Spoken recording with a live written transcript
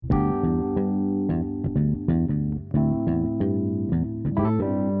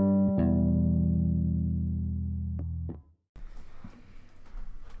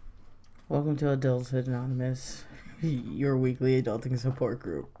Welcome to Adulthood Anonymous, your weekly adulting support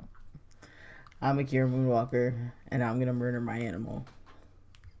group. I'm AkiraMoonwalker, and I'm gonna murder my animal.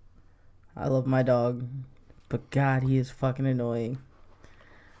 I love my dog, but God, he is fucking annoying.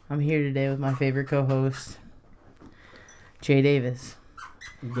 I'm here today with my favorite co-host, Jay Davis.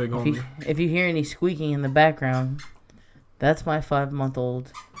 If you hear any squeaking in the background, that's my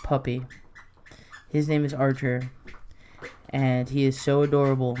 5-month-old puppy. His name is Archer, and he is so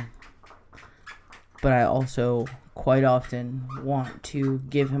adorable. But I also quite often want to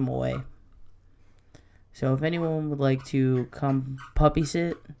give him away. So if anyone would like to come puppy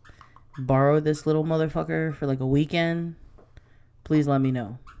sit, borrow this little motherfucker for like a weekend, please let me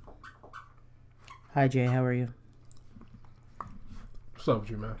know. Hi Jay, how are you? What's up with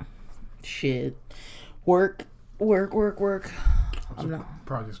you, man? Shit. Work. I'm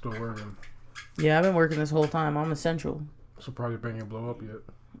surprised you're still working. Yeah, I've been working this whole time. I'm essential. Surprised your bank ain't blow up yet.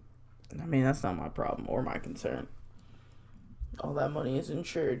 I mean, that's not my problem or my concern. All that money is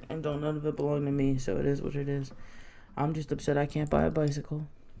insured, and none of it belong to me, so it is what it is. I'm just upset I can't buy a bicycle.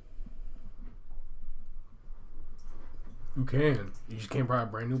 You can. You just can't buy a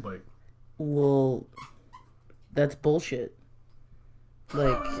brand new bike. Well, that's bullshit.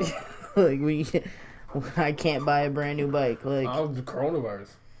 I can't buy a brand new bike. Like, the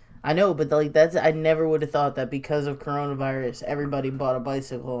coronavirus. I know, but I never would have thought that because of coronavirus, everybody bought a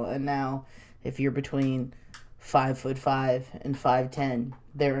bicycle, and now, if you're between 5'5" and 5'10",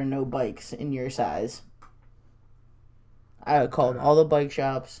 there are no bikes in your size. I called all the bike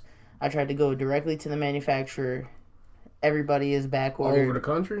shops. I tried to go directly to the manufacturer. Everybody is back ordered. All over the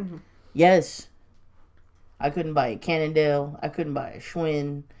country? Yes. I couldn't buy a Cannondale. I couldn't buy a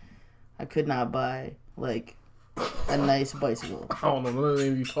Schwinn. I could not buy, a nice bicycle. I don't know what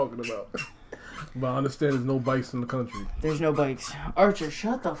you're talking about. But I understand there's no bikes in the country. There's no bikes. Archer,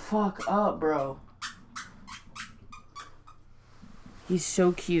 shut the fuck up, bro. He's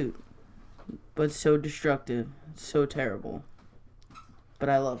so cute, but so destructive. So terrible. But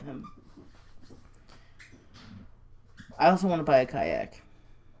I love him. I also want to buy a kayak.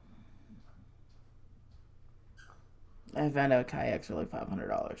 I found out kayaks are like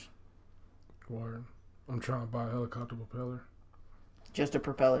 $500. Word. I'm trying to buy a helicopter propeller. Just a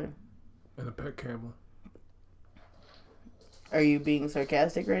propeller? And a pet camel. Are you being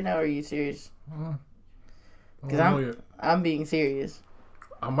sarcastic right now, or are you serious? I Because don't know yet. I'm being serious.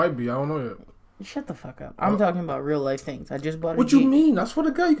 I might be. I don't know yet. Shut the fuck up. I'm talking about real life things. I just bought a What Jeep. you mean? That's for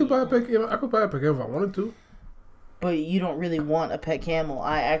the guy. You could buy a pet camel. I could buy a pet camel if I wanted to. But you don't really want a pet camel.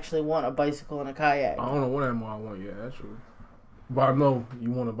 I actually want a bicycle and a kayak. I don't know what animal I want yet, actually. But I know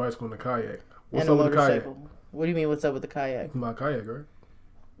you want a bicycle and a kayak. What's and up a with the kayak? motorcycle. What do you mean, what's up with the kayak? My kayak, right?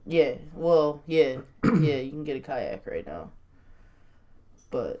 Yeah, well, yeah, you can get a kayak right now.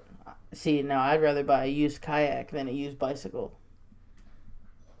 But, see, now I'd rather buy a used kayak than a used bicycle.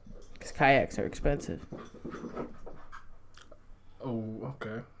 Because kayaks are expensive. Oh,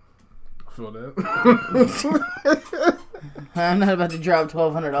 okay. I feel that. I'm not about to drop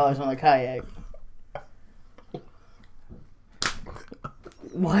 $1,200 on a kayak.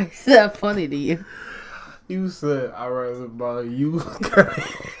 Why is that funny to you? You said I'd rather buy a used kayak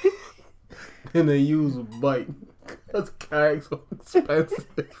than a used bike. Because kayaks are expensive.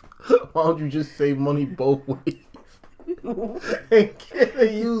 Why don't you just save money both ways? And get a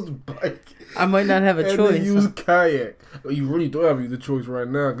used bike. I might not have a choice. And a used kayak. You really don't have the choice right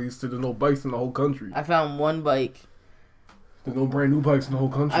now because there's no bikes in the whole country. I found one bike. There's no brand new bikes in the whole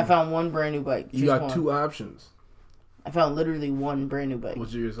country. I found one brand new bike. You got two options. I found literally one brand new bike.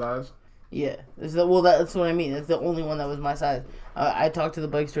 What's your size? Yeah. That's what I mean. It's the only one that was my size. I talked to the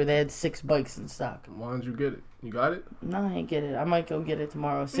bike store. They had 6 bikes in stock. Why didn't you get it? You got it? No, I ain't get it. I might go get it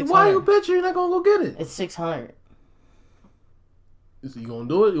tomorrow. Why you bitch you're not going to go get it? It's $600. So you going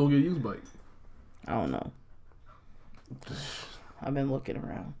to do it? You going to get a used bike? I don't know. I've been looking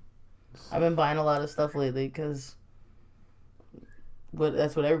around. I've been buying a lot of stuff lately because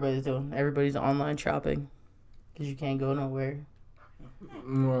that's what everybody's doing. Everybody's online shopping because you can't go nowhere.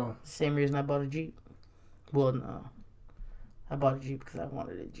 Well, Same reason I bought a Jeep. Well, no. I bought a Jeep because I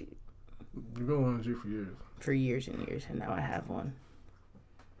wanted a Jeep. You've been wanting a Jeep for years. For years and years, and now I have one.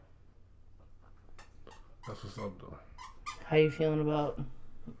 That's what's up, though. How you feeling about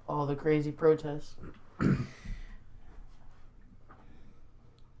all the crazy protests? It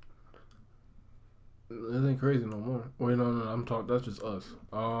ain't crazy no more. Wait, no, I'm talking. That's just us.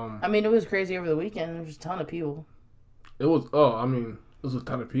 I mean, it was crazy over the weekend. There was a ton of people. It was. Oh, I mean, it was a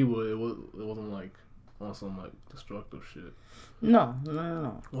ton of people. It wasn't like on some like destructive shit. No.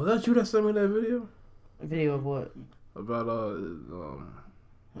 Was that you that sent me that video? A video of what? About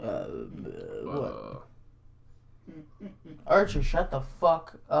What? Archer, shut the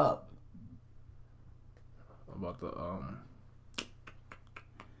fuck up. About the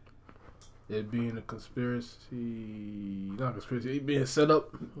it being a conspiracy, not conspiracy, it being set up.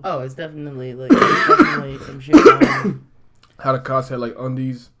 Oh, it's definitely some shit going on. How the cops had like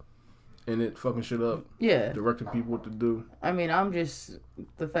undies and it fucking shit up. Yeah. Directing people what to do. I mean,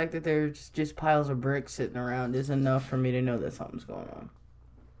 the fact that there's just piles of bricks sitting around is enough for me to know that something's going on.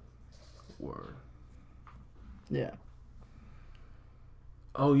 Word. Yeah.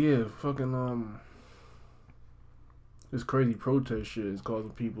 Oh yeah, fucking this crazy protest shit is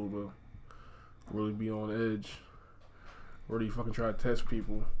causing people to really be on edge. Really fucking try to test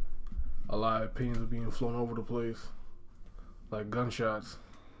people. A lot of opinions are being flown over the place. Like gunshots.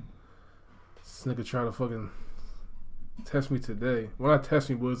 This nigga tried to fucking test me today. Well, not test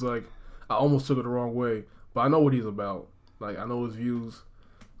me, but it's like, I almost took it the wrong way. But I know what he's about. Like, I know his views.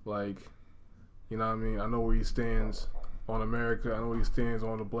 Like, you know what I mean? I know where he stands on America. I know where he stands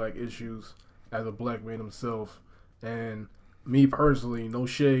on the black issues as a black man himself. And me personally, no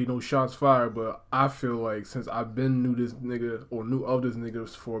shade, no shots fired, but I feel like since I've been knew this nigga or knew of this nigga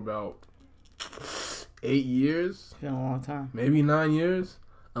for about 8 years, It's been a long time, maybe 9 years,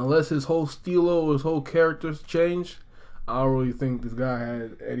 unless his whole stilo or his whole character's changed, I don't really think this guy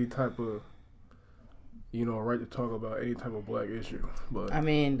had any type of, you know, right to talk about any type of black issue. But I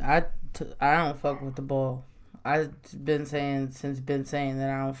mean, I don't fuck with the ball. I've been saying that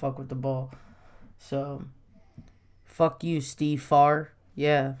I don't fuck with the ball. So, fuck you, Steve Farr.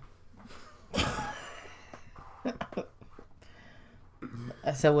 Yeah.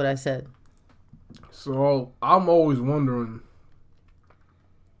 I said what I said. So I'm always wondering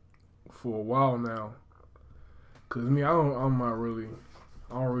for a while now, cause I don't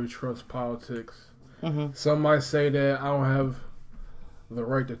really trust politics. Mm-hmm. Some might say that I don't have the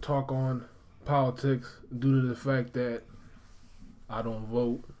right to talk on politics due to the fact that I don't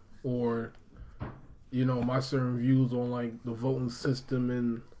vote, or you know, my certain views on like the voting system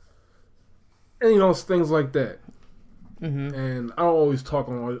and you know, things like that. Mm-hmm. And I don't always talk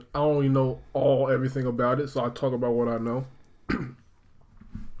on it. I don't really know everything about it, so I talk about what I know.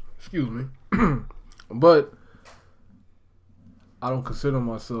 Excuse me. But I don't consider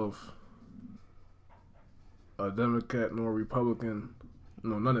myself a Democrat nor a Republican.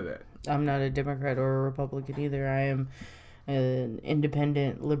 No, none of that. I'm not a Democrat or a Republican either. I am an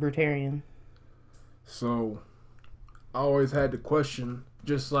independent libertarian. So I always had to question,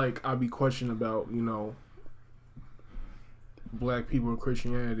 just like I be questioning about, you know, black people and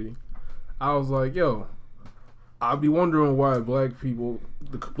Christianity. I was like, yo, I'll be wondering why black people,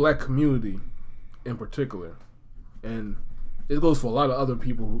 the black community in particular, and it goes for a lot of other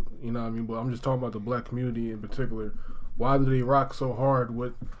people, you know what I mean, but I'm just talking about the black community in particular. Why do they rock so hard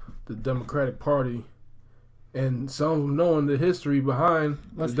with the Democratic Party? And some of them knowing the history behind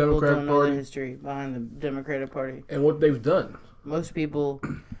Most the people Democratic don't know Party the history behind the Democratic Party. and what they've done. Most people,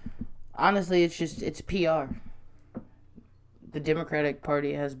 honestly, it's PR. The Democratic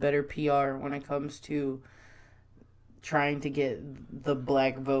Party has better PR when it comes to trying to get the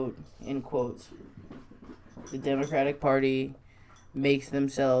black vote, in quotes. The Democratic Party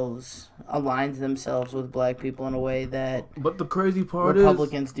aligns themselves with black people in a way that But the crazy part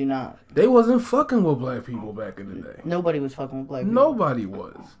Republicans do not. they wasn't fucking with black people back in the day. Nobody was fucking with black people. Nobody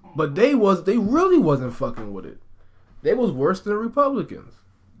was. But they really wasn't fucking with it. They was worse than the Republicans.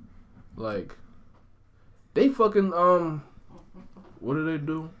 Like, they fucking, what did they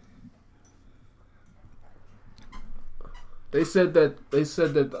do? They said that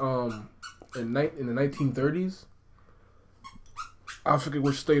in the 1930s, I forget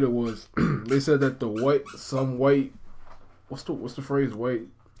which state it was. They said that some white, what's the phrase, white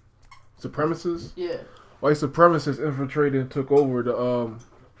supremacists? Yeah. White supremacists infiltrated and took over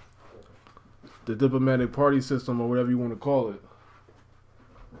the diplomatic party system, or whatever you want to call it.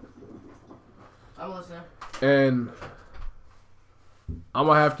 I'm listening. And I'm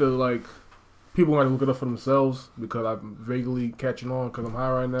gonna have to, like, people gotta look it up for themselves because I'm vaguely catching on because I'm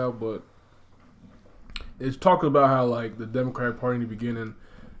high right now. But it's talking about how, like, the Democratic Party in the beginning,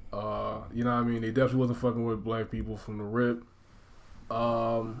 you know what I mean, they definitely wasn't fucking with black people from the rip.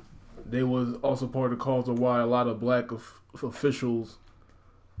 They was also part of the cause of why a lot of black officials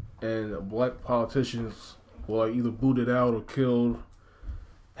and black politicians were, like, either booted out or killed.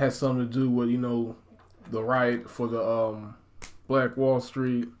 Had something to do with, you know, the riot for the Black Wall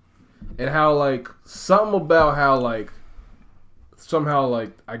Street, and how, like, something about how, like, somehow,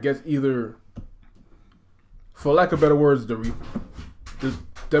 like, I guess either, for lack of better words, the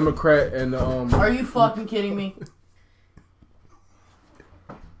Democrat and Are you fucking kidding me?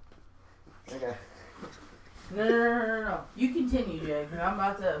 Okay. No. You continue, Jay, because I'm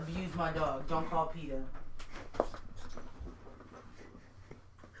about to abuse my dog. Don't call PETA.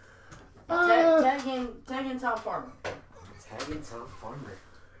 Tag in Tom Farmer. Tag in Tom Farmer.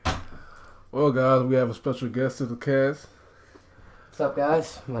 Well, guys, we have a special guest to the cast. What's up,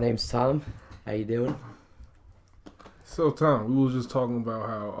 guys? My name's Tom. How you doing? So, Tom, we was just talking about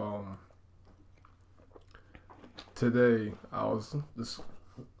how today I was just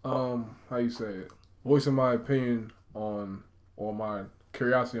how you say it, voicing my opinion on, or my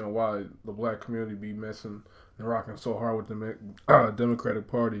curiosity on why the black community be messing and rocking so hard with the Democratic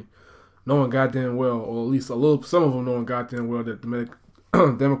Party, knowing goddamn well, or at least a little, some of them knowing goddamn well that the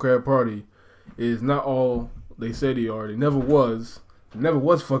Democratic Party is not all they say they are. They never was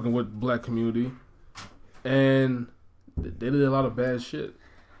fucking with the black community, and they did a lot of bad shit.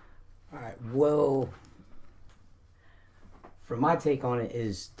 Alright, well, for my take on it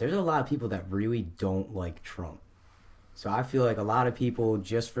is there's a lot of people that really don't like Trump. So I feel like a lot of people,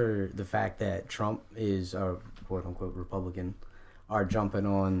 just for the fact that Trump is a quote-unquote Republican, are jumping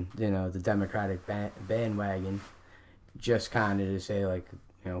on, the Democratic bandwagon just kind of to say, like,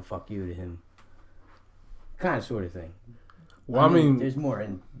 fuck you to him. Kind of sort of thing. Well, I mean there's more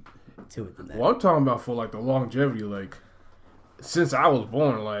to it than that. Well, I'm talking about for, like, the longevity, like, since I was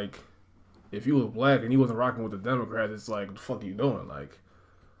born, like, if you was black and you wasn't rocking with the Democrats, it's like, what the fuck are you doing? Like,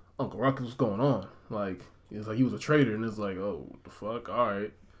 Uncle Ruckus, what's going on? Like, it's like he was a traitor, and it's like, oh, what the fuck? All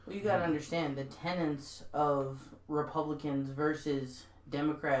right. Well, you gotta understand the tenets of Republicans versus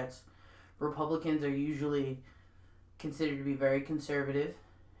Democrats. Republicans are usually considered to be very conservative,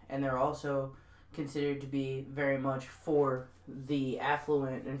 and they're also considered to be very much for the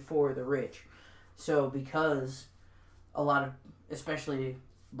affluent and for the rich. So because a lot of, especially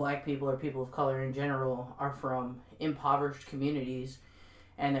black people or people of color in general, are from impoverished communities,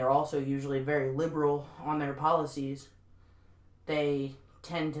 and they're also usually very liberal on their policies, they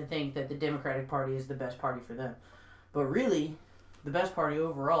tend to think that the Democratic Party is the best party for them. But really, the best party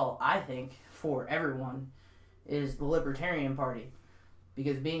overall, I think, for everyone, is the Libertarian Party.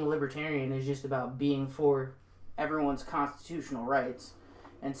 Because being a libertarian is just about being for everyone's constitutional rights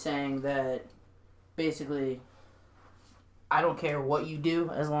and saying that basically, I don't care what you do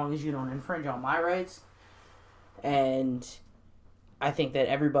as long as you don't infringe on my rights. And I think that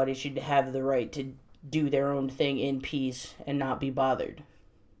everybody should have the right to do their own thing in peace and not be bothered.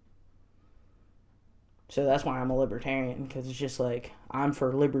 So that's why I'm a libertarian, because it's just like, I'm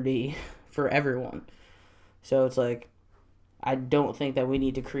for liberty for everyone. So it's like, I don't think that we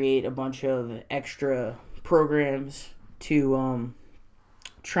need to create a bunch of extra programs to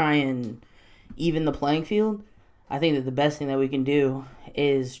try and even the playing field. I think that the best thing that we can do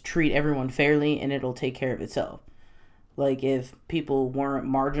is treat everyone fairly, and it'll take care of itself. Like, if people weren't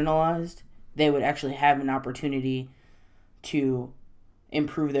marginalized, they would actually have an opportunity to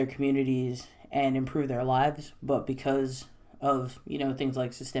improve their communities and improve their lives. But because of, things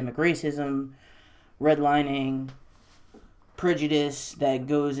like systemic racism, redlining, prejudice that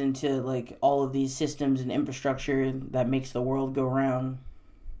goes into, like, all of these systems and infrastructure that makes the world go round,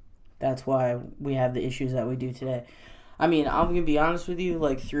 that's why we have the issues that we do today. I mean, I'm going to be honest with you,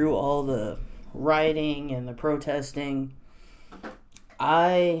 like, through all the rioting and the protesting,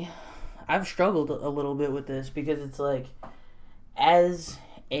 I've struggled a little bit with this, because it's like, as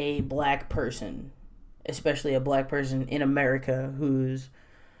a black person, especially a black person in America whose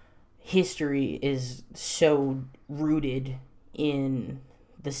history is so rooted in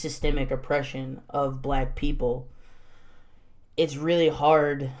the systemic oppression of black people, it's really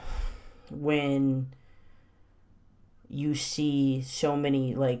hard when you see so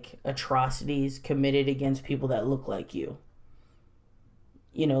many, like, atrocities committed against people that look like you.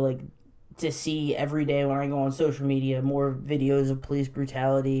 Like, to see every day when I go on social media more videos of police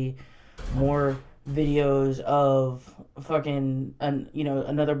brutality, more videos of fucking,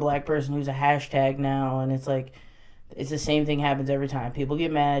 another black person who's a hashtag now, and it's like, it's the same thing happens every time. People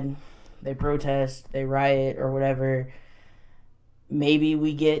get mad, they protest, they riot, or whatever. Maybe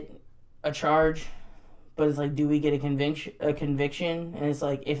we get a charge, but it's like, do we get a conviction? And it's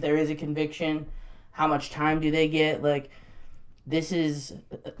like, if there is a conviction, how much time do they get? Like, this is,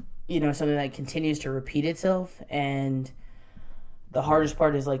 something that continues to repeat itself, and the hardest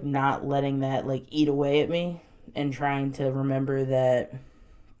part is, like, not letting that, like, eat away at me, and trying to remember that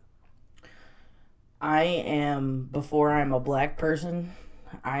I am, before I'm a black person,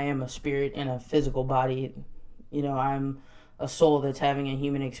 I am a spirit in a physical body. I'm a soul that's having a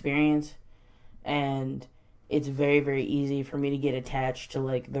human experience, and it's very, very easy for me to get attached to,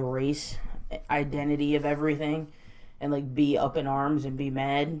 like, the race identity of everything, and, like, be up in arms and be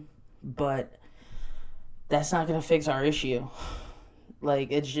mad. but that's not going to fix our issue.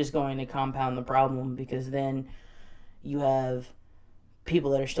 Like, it's just going to compound the problem, because then you have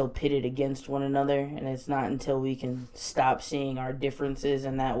people that are still pitted against one another, and it's not until we can stop seeing our differences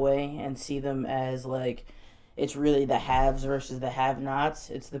in that way and see them as, like, it's really the haves versus the have-nots.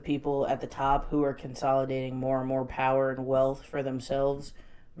 It's the people at the top who are consolidating more and more power and wealth for themselves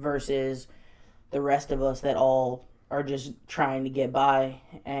versus the rest of us that all are just trying to get by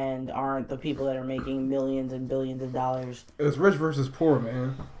and aren't the people that are making millions and billions of dollars. It's rich versus poor,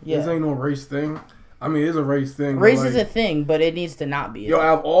 man. Yeah. This ain't no race thing. I mean, it's a race thing. Race is a thing, but it needs to not be. Yo,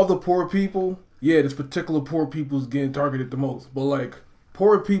 out of all the poor people, yeah, this particular poor people's getting targeted the most. But, like,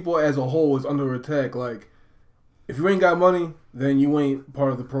 poor people as a whole is under attack. Like, if you ain't got money, then you ain't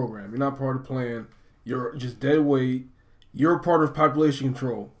part of the program. You're not part of the plan. You're just dead weight. You're part of population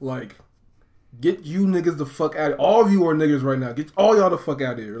control. Like, get you niggas the fuck out of here. All of you are niggas right now. Get all y'all the fuck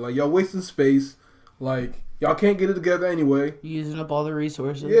out of here. Like, y'all wasting space. Like, y'all can't get it together anyway. Using up all the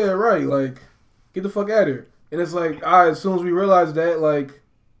resources. Yeah, right. Like, get the fuck out of here. And it's like, all right, as soon as we realize that, like,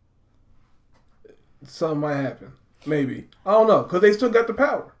 something might happen. Maybe. I don't know. Because they still got the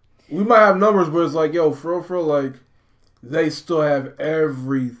power. We might have numbers, but it's like, yo, for real, like, they still have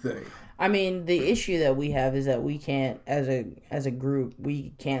everything. I mean, the issue that we have is that we can't, as a group,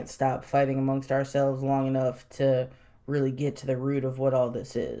 we can't stop fighting amongst ourselves long enough to really get to the root of what all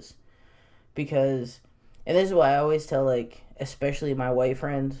this is. Because, and this is why I always tell, like, especially my white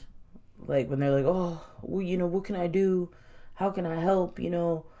friends, like, when they're like, oh, well, you know, what can I do? How can I help? You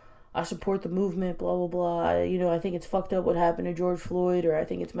know, I support the movement, blah, blah, blah. I think it's fucked up what happened to George Floyd, or I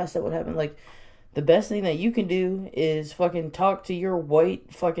think it's messed up what happened. Like, the best thing that you can do is fucking talk to your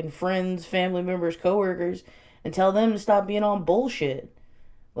white fucking friends, family members, coworkers, and tell them to stop being on bullshit.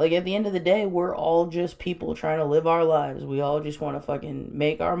 Like, at the end of the day, we're all just people trying to live our lives. We all just want to fucking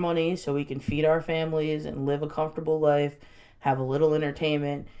make our money so we can feed our families and live a comfortable life, have a little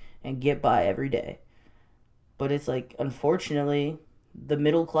entertainment, and get by every day. But it's like, unfortunately, the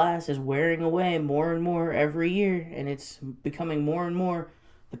middle class is wearing away more and more every year, and it's becoming more and more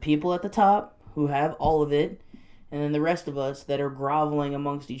the people at the top who have all of it, and then the rest of us that are groveling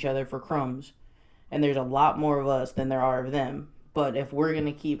amongst each other for crumbs. And there's a lot more of us than there are of them. But if we're going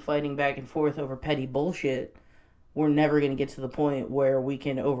to keep fighting back and forth over petty bullshit, we're never going to get to the point where we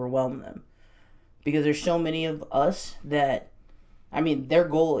can overwhelm them. Because there's so many of us that, I mean, their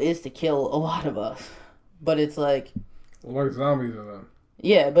goal is to kill a lot of us. But it's like... like zombies or them.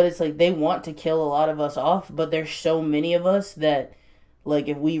 Yeah, but it's like they want to kill a lot of us off, but there's so many of us that... like,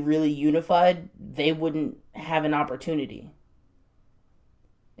 if we really unified, they wouldn't have an opportunity.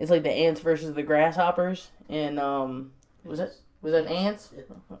 It's like the ants versus the grasshoppers. And, was that ants?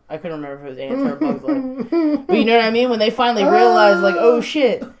 I couldn't remember if it was ants or Bugs Life. But you know what I mean? When they finally realized, like, oh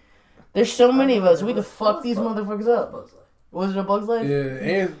shit, there's so many of us, we could fuck these motherfuckers up. Was it a Bugs Life? Yeah,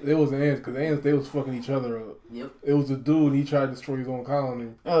 ants. It was ants, because ants, they was fucking each other up. Yep. It was a dude, he tried to destroy his own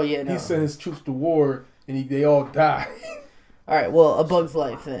colony. Oh, yeah, no. He sent his troops to war, and they all died. Alright, well, A Bug's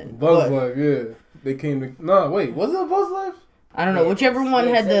Life then. Bug's Life, yeah. They came to... No, wait, was it a Bug's Life? I don't know. Whichever one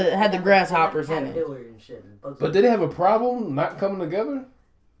had the grasshoppers in it. But did they have a problem not coming together?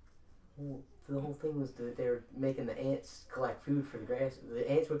 Well, the whole thing was that they were making the ants collect food for the grass. The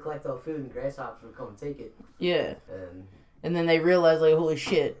ants would collect all food, and the grasshoppers would come and take it. Yeah. And then they realized, like, holy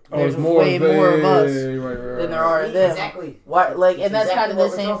shit, there's more way more of us right, than there are of them. Exactly. Why, like, and that's kind of the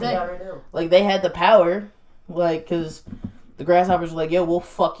same thing. Like, they had the power, like, because the grasshoppers were like, yo, we'll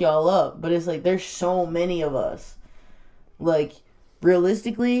fuck y'all up. But it's like, there's so many of us. Like,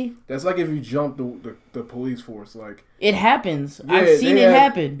 realistically... that's like if you jump the police force, like... it happens. Yeah, I've seen it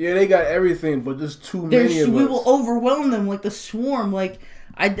happen. Yeah, they got everything, but there's too many of us. We will overwhelm them like the swarm. Like,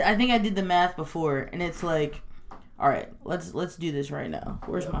 I think I did the math before, and it's like... alright, let's do this right now.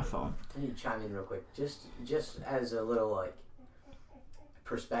 Where's my phone? I need to chime in real quick. Just as a little, like,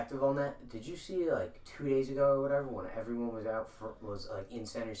 perspective on that. Did you see, like, 2 days ago or whatever, when everyone was was like in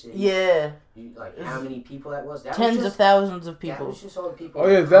Center City? Yeah. How many people that was? Tens of thousands of people. That was just all the people. Oh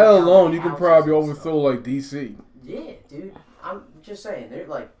yeah, that alone, you can probably overthrow, like, DC. Yeah, dude. I'm just saying, they're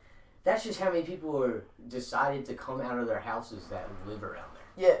like, that's just how many people were decided to come out of their houses that live around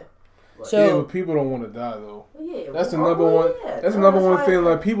there. Yeah. So, yeah, but people don't want to die though. Yeah, that's the number one. Yeah. That's the number one thing.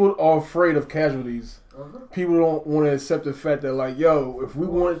 Like, people are afraid of casualties. People don't want to accept the fact that, like, yo, if we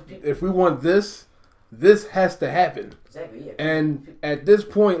want this has to happen. Exactly. Yeah. And at this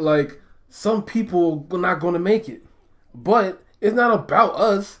point, like, some people are not going to make it. But it's not about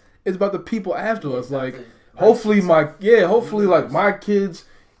us. It's about the people after us. Like, hopefully, like, my kids,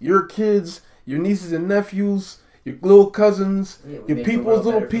 your nieces and nephews. your little cousins, Yeah, we your make the people's world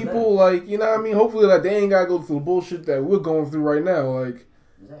little better for people. Like, you know what I mean? Hopefully, like, they ain't gotta go through the bullshit that we're going through right now. Like,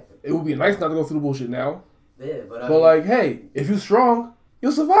 Exactly. it would be nice not to go through the bullshit now. Yeah, but But like, hey, if you're strong,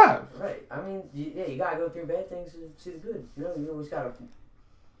 you'll survive. Right. I mean, you gotta go through bad things to see the good. You always gotta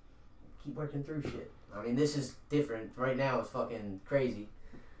keep working through shit. I mean, this is different. Right now, it's fucking crazy.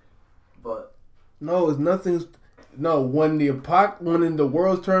 But No, it's nothing. No, when the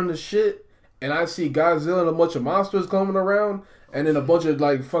world's turning to shit, and I see Godzilla and a bunch of monsters coming around, and then a bunch of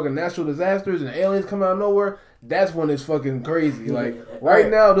like fucking natural disasters and aliens come out of nowhere, that's when it's fucking crazy. Like right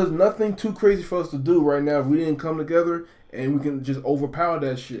now, there's nothing too crazy for us to do right now if we didn't come together and we can just overpower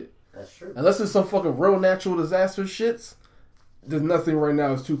that shit. that's true. Unless it's some fucking real natural disaster shits, there's nothing right now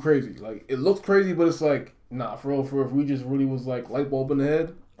that's too crazy. Like it looks crazy, but it's like nah, for real. For if we just really was like light bulb in the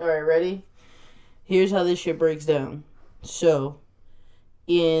head. All right, ready? Here's how this shit breaks down. So,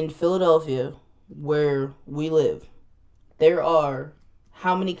 in Philadelphia, where we live, there are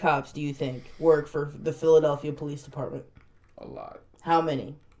how many cops do you think work for the Philadelphia Police Department? A lot. How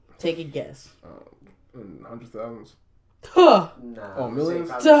many? Take a guess. In hundred thousands. Huh. Nah, Oh, millions?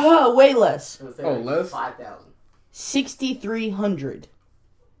 Way less. Oh, less? 5,000. 6,300.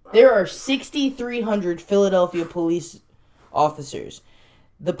 There are 6,300 Philadelphia police officers.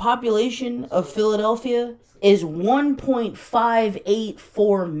 The population of Philadelphia is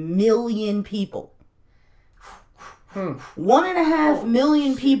 1.584 million people. 1.5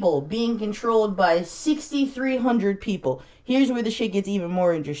 million people being controlled by 6,300 people. Here's where the shit gets even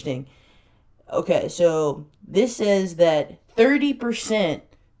more interesting. Okay, so this says that 30%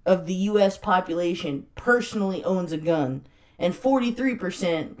 of the U.S. population personally owns a gun, and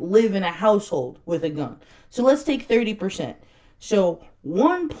 43% live in a household with a gun. So let's take 30%. So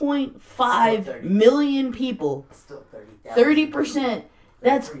 1.5 million people, Still 30,000. 30%,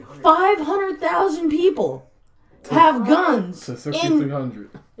 that's 500,000 people have guns To 6,300.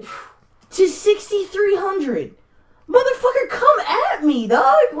 to 6,300. Motherfucker, come at me,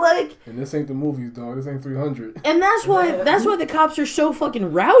 dog. Like, And this ain't the movies, dog. This ain't 300. and that's why the cops are so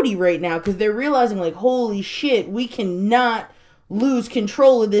fucking rowdy right now, because they're realizing, like, holy shit, we cannot lose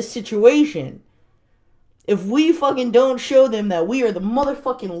control of this situation. If we fucking don't show them that we are the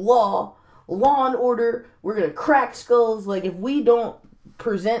motherfucking law and order, we're gonna crack skulls. Like, if we don't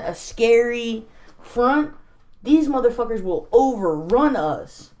present a scary front, these motherfuckers will overrun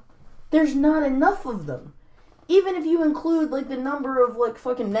us. There's not enough of them. Even if you include, like, the number of, like,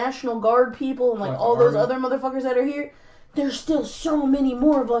 fucking National Guard people and, like, all those other motherfuckers that are here, there's still so many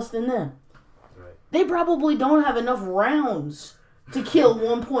more of us than them. Right. They probably don't have enough rounds to kill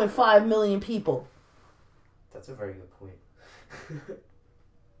 1.5 million people. That's a very good point.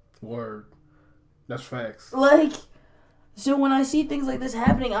 Word. That's facts. Like, so when I see things like this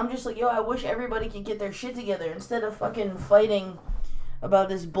happening, I'm just like, yo, I wish everybody could get their shit together instead of fucking fighting about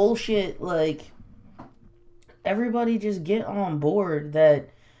this bullshit. Like, everybody just get on board that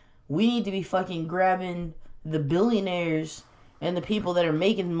we need to be fucking grabbing the billionaires and the people that are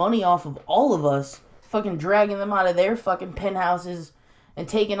making money off of all of us, fucking dragging them out of their fucking penthouses and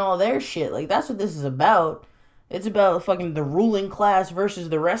taking all their shit. Like, that's what this is about. It's about fucking the ruling class versus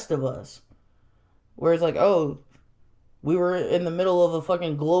the rest of us. Where it's like, oh, we were in the middle of a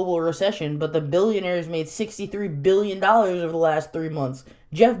fucking global recession, but the billionaires made $63 billion over the last 3 months.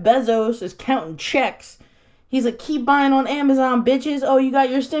 Jeff Bezos is counting checks. He's like, keep buying on Amazon, bitches. Oh, you got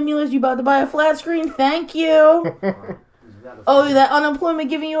your stimulus? You about to buy a flat screen? Thank you. Oh, that unemployment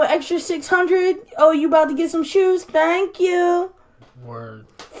giving you an extra $600? Oh, you about to get some shoes? Thank you. Word.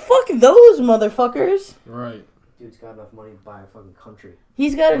 Fuck those motherfuckers. Right. Dude's got enough money to buy a fucking country.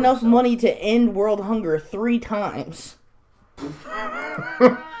 He's got enough money to end world hunger 3 times. And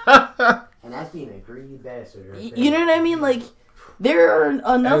that's being a greedy bastard. Right You know what I mean? Like, there are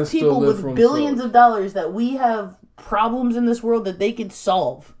enough And still people live with for billions themselves. of dollars that we have problems in this world that they could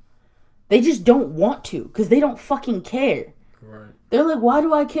solve. They just don't want to, because they don't fucking care. Right. They're like, why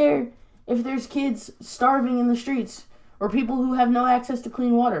do I care if there's kids starving in the streets or people who have no access to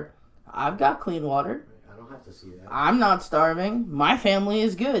clean water? I've got clean water. I don't have to see that. I'm not starving. My family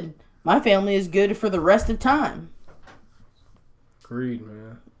is good. My family is good for the rest of time. Greed,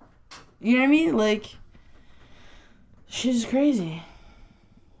 man. You know what I mean? Like, shit is crazy.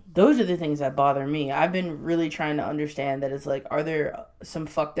 Those are the things that bother me. I've been really trying to understand that it's like, are there some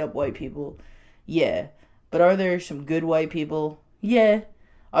fucked up white people? Yeah. But are there some good white people? Yeah.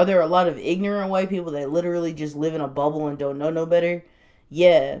 Are there a lot of ignorant white people that literally just live in a bubble and don't know no better?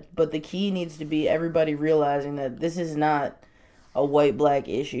 Yeah. But the key needs to be everybody realizing that this is not a white-black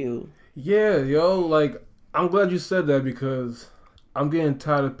issue. Yeah, yo, like, I'm glad you said that because I'm getting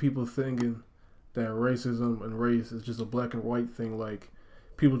tired of people thinking that racism and race is just a black and white thing. Like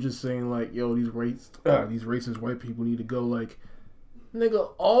people just saying like, yo, these racist white people need to go. Like,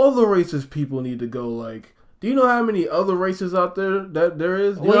 nigga, all the racist people need to go. Like, do you know how many other races out there that there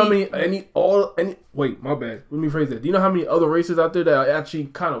is? Do you know how many wait, my bad. Let me phrase that. Do you know how many other races out there that are actually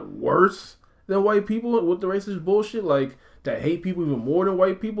kind of worse than white people with the racist bullshit? Like, that hate people even more than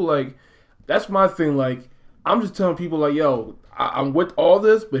white people? Like, that's my thing. Like, I'm just telling people like, yo, I'm with all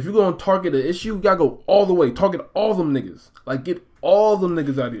this, but if you're going to target an issue, you got to go all the way. Target all them niggas. Like, get all them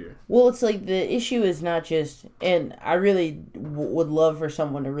niggas out here. Well, it's like the issue is not just, and I really would love for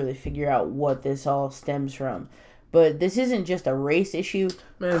someone to really figure out what this all stems from, but this isn't just a race issue.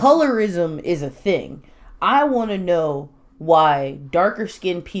 Man, colorism is a thing. I want to know why darker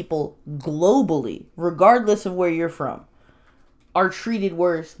skinned people globally, regardless of where you're from, are treated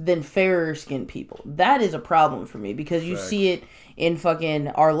worse than fairer skinned people. That is a problem for me because you see it in fucking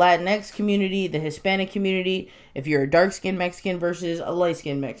our Latinx community, the Hispanic community. If you're a dark skinned Mexican versus a light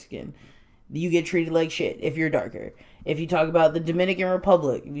skinned Mexican, you get treated like shit if you're darker. If you talk about the Dominican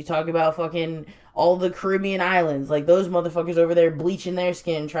Republic, if you talk about fucking all the Caribbean islands, like those motherfuckers over there bleaching their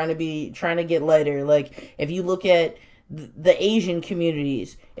skin, trying to get lighter. Like if you look at the Asian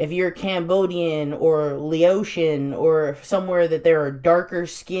communities, if you're Cambodian or Laotian or somewhere that there are darker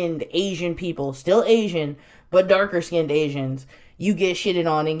skinned Asian people, still Asian, but darker skinned Asians, you get shitted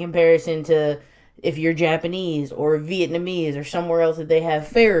on in comparison to if you're Japanese or Vietnamese or somewhere else that they have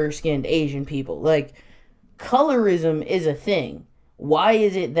fairer skinned Asian people. Like, colorism is a thing. Why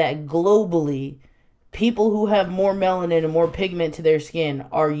is it that globally people who have more melanin and more pigment to their skin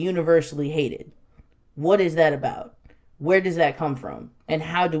are universally hated? What is that about? Where does that come from? And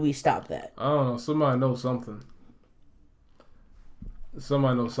how do we stop that? I don't know. Somebody knows something.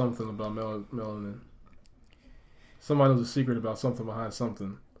 Somebody knows something about melanin. Somebody knows a secret about something behind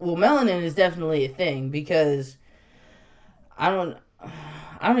something. Well, melanin is definitely a thing because I don't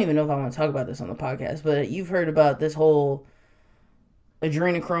even know if I want to talk about this on the podcast, but you've heard about this whole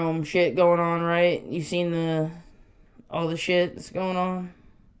adrenochrome shit going on, right? You've seen all the shit that's going on?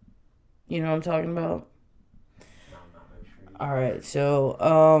 You know what I'm talking about? Alright, so,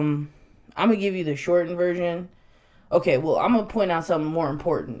 I'm going to give you the shortened version. Okay, well, I'm going to point out something more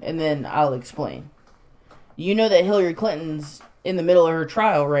important, and then I'll explain. You know that Hillary Clinton's in the middle of her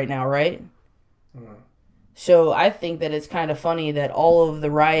trial right now, right? Mm-hmm. So I think that it's kind of funny that all of the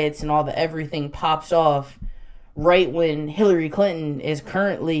riots and all the everything pops off right when Hillary Clinton is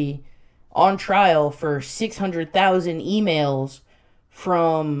currently on trial for 600,000 emails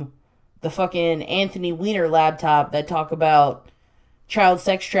from the fucking Anthony Weiner laptop that talk about child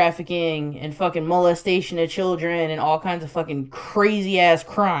sex trafficking and fucking molestation of children and all kinds of fucking crazy ass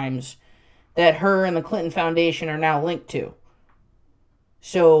crimes that her and the Clinton Foundation are now linked to.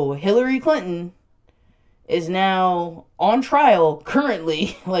 So Hillary Clinton is now on trial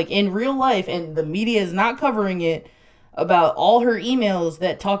currently, like in real life, and the media is not covering it, about all her emails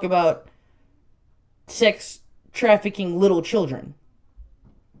that talk about sex trafficking little children.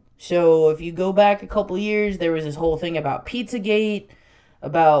 So if you go back a couple years, there was this whole thing about Pizzagate,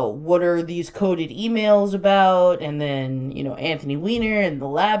 about what are these coded emails about, and then, you know, Anthony Weiner and the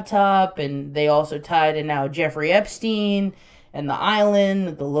laptop, and they also tied in now Jeffrey Epstein and the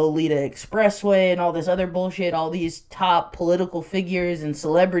island, the Lolita Expressway, and all this other bullshit, all these top political figures and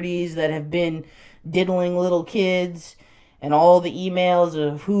celebrities that have been diddling little kids, and all the emails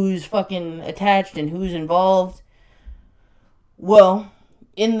of who's fucking attached and who's involved. Well,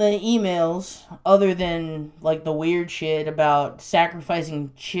 in the emails, other than, like, the weird shit about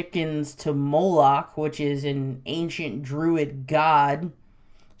sacrificing chickens to Moloch, which is an ancient druid god,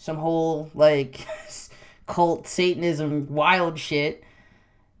 some whole, like, cult Satanism wild shit,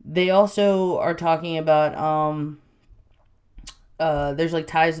 they also are talking about, there's, like,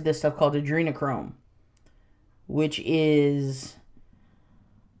 ties to this stuff called adrenochrome, which is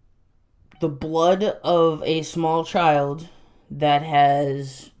the blood of a small child that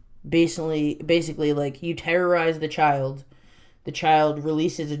has basically like, you terrorize the child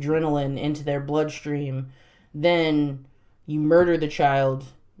releases adrenaline into their bloodstream, then you murder the child,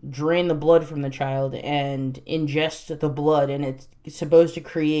 drain the blood from the child, and ingest the blood, and it's supposed to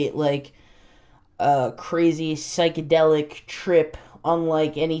create like a crazy psychedelic trip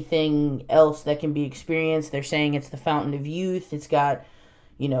unlike anything else that can be experienced. They're saying it's the fountain of youth. It's got,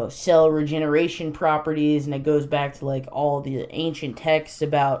 you know, cell regeneration properties, and it goes back to, like, all the ancient texts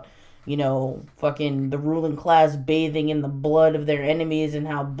about, you know, fucking the ruling class bathing in the blood of their enemies, and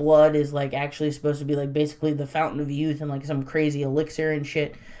how blood is, like, actually supposed to be, like, basically the fountain of youth and, like, some crazy elixir and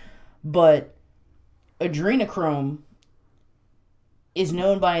shit. But adrenochrome is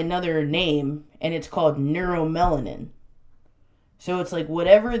known by another name, and it's called neuromelanin. So it's like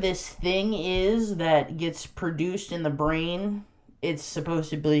whatever this thing is that gets produced in the brain, it's supposed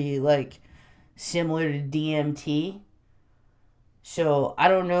to be like similar to DMT. So I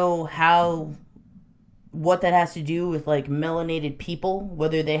don't know what that has to do with like melanated people,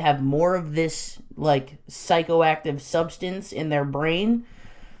 whether they have more of this like psychoactive substance in their brain,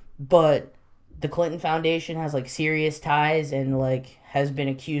 but the Clinton Foundation has like serious ties and like has been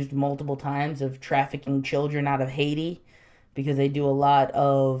accused multiple times of trafficking children out of Haiti because they do a lot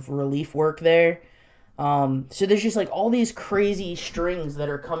of relief work there. So there's just like all these crazy strings that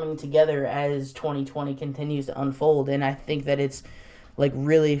are coming together as 2020 continues to unfold, and I think that it's like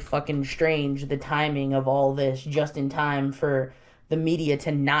really fucking strange, the timing of all this, just in time for the media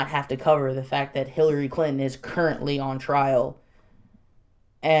to not have to cover the fact that Hillary Clinton is currently on trial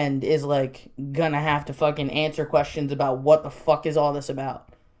and is like gonna have to fucking answer questions about what the fuck is all this about,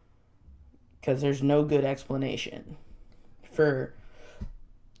 because there's no good explanation for,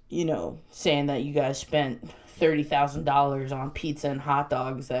 you know, saying that you guys spent $30,000 on pizza and hot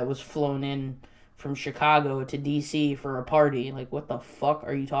dogs that was flown in from Chicago to DC for a party. Like, what the fuck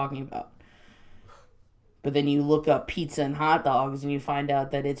are you talking about? But then you look up pizza and hot dogs and you find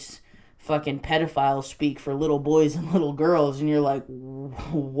out that it's fucking pedophile speak for little boys and little girls, and you're like,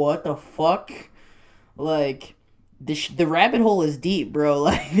 what the fuck? Like, the rabbit hole is deep, bro.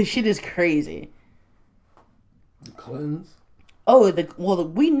 Like, this shit is crazy. The Clintons? Oh,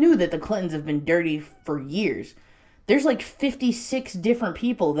 we knew that the Clintons have been dirty for years. There's like 56 different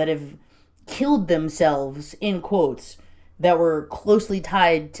people that have killed themselves, in quotes, that were closely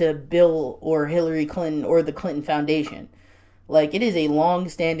tied to Bill or Hillary Clinton or the Clinton Foundation. Like, it is a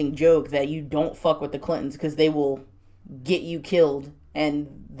long-standing joke that you don't fuck with the Clintons because they will get you killed,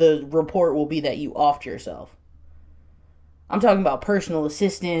 and the report will be that you offed yourself. I'm talking about personal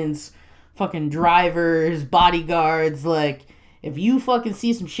assistants, fucking drivers, bodyguards. Like, if you fucking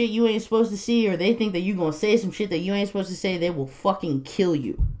see some shit you ain't supposed to see, or they think that you gonna say some shit that you ain't supposed to say, they will fucking kill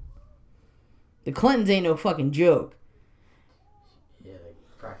you. The Clintons ain't no fucking joke. Yeah, they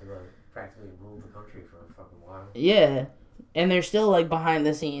practically ruled the country for a fucking while. Yeah. And they're still, like, behind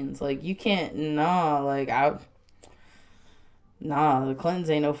the scenes. Like, you can't, the Clintons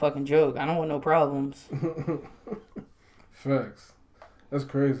ain't no fucking joke. I don't want no problems. Facts. That's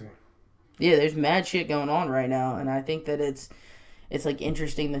crazy. Yeah, there's mad shit going on right now, and I think that it's like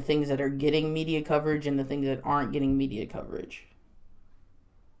interesting, the things that are getting media coverage and the things that aren't getting media coverage.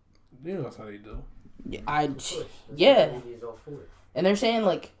 You know that's how they do. Yeah. And they're saying,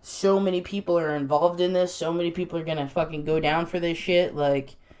 like, so many people are involved in this, so many people are gonna fucking go down for this shit.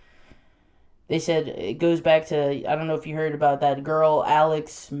 Like, they said it goes back to, I don't know if you heard about that girl,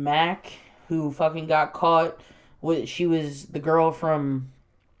 Alex Mack, who fucking got caught. She was the girl from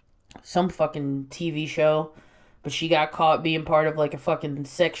some fucking TV show, but she got caught being part of, like, a fucking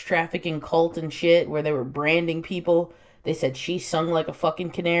sex trafficking cult and shit where they were branding people. They said she sung like a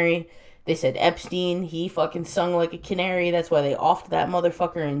fucking canary. They said Epstein, he fucking sung like a canary. That's why they offed that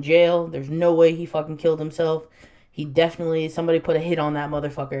motherfucker in jail. There's no way he fucking killed himself. Somebody put a hit on that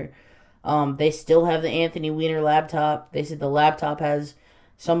motherfucker. They still have the Anthony Weiner laptop. They said the laptop has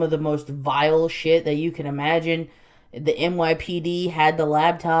some of the most vile shit that you can imagine. The NYPD had the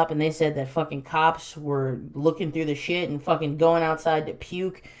laptop, and they said that fucking cops were looking through the shit and fucking going outside to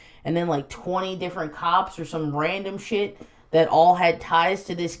puke. And then like 20 different cops or some random shit that all had ties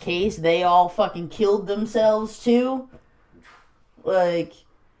to this case, they all fucking killed themselves too. Like,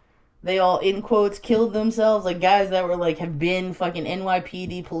 they all, in quotes, killed themselves. Like, guys that were like, have been fucking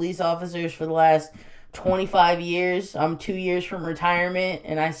NYPD police officers for the last 25 years. I'm 2 years from retirement,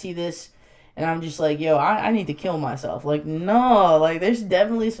 and I see this, and I'm just like, yo, I need to kill myself. Like, no, like, there's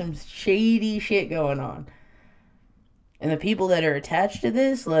definitely some shady shit going on. And the people that are attached to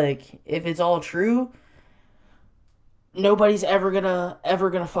this, like, if it's all true, nobody's ever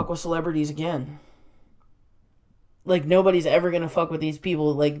gonna fuck with celebrities again. Like, nobody's ever gonna fuck with these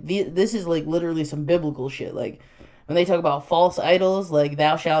people. Like, this is, like, literally some biblical shit. Like, when they talk about false idols, like,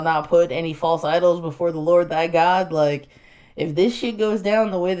 thou shalt not put any false idols before the Lord thy God. Like, if this shit goes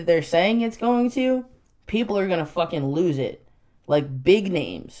down the way that they're saying it's going to, people are gonna fucking lose it. Like, big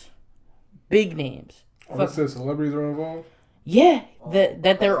names. Big names. Oh, it says celebrities are involved? Yeah, that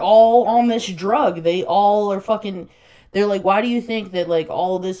they're all on this drug. They all are fucking... They're like, why do you think that, like,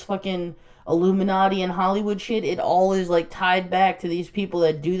 all this fucking Illuminati and Hollywood shit, it all is, like, tied back to these people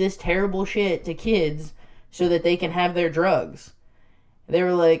that do this terrible shit to kids so that they can have their drugs? They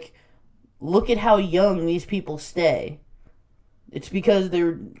were like, look at how young these people stay. It's because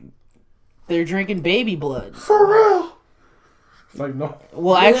they're drinking baby blood. For real? It's like, no.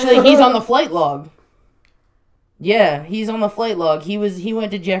 Well, actually, he's on the flight log. Yeah, he's on the flight log. He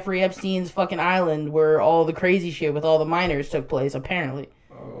went to Jeffrey Epstein's fucking island where all the crazy shit with all the minors took place, apparently.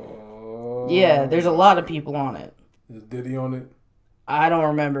 Oh. Yeah, there's a lot of people on it. Is Diddy on it? I don't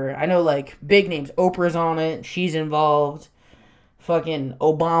remember. I know, like, big names. Oprah's on it. She's involved. Fucking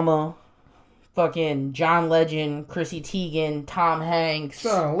Obama. Fucking John Legend. Chrissy Teigen. Tom Hanks.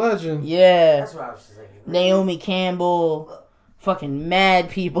 John Legend. Yeah. That's what I was just thinking. Naomi Campbell. Fucking mad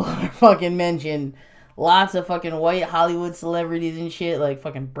people are fucking mentioned. Lots of fucking white Hollywood celebrities and shit. Like,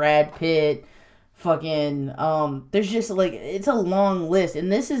 fucking Brad Pitt. Fucking, there's just, like, it's a long list.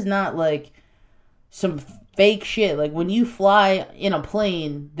 And this is not, like, some fake shit. Like, when you fly in a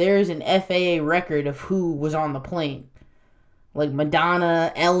plane, there's an FAA record of who was on the plane. Like,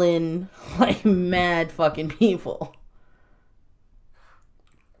 Madonna, Ellen, like, mad fucking people.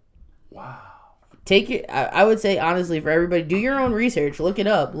 Wow. Take it, I would say, honestly, for everybody, do your own research. Look it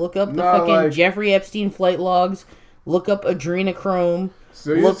up. Look up the fucking like, Jeffrey Epstein flight logs. Look up adrenochrome.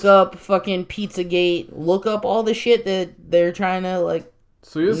 Look up fucking Pizzagate. Look up all the shit that they're trying to, like,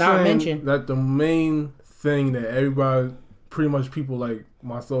 so you're not saying mention. That the main thing that everybody, pretty much people like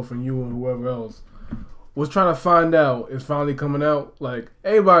myself and you and whoever else, was trying to find out is finally coming out. Like,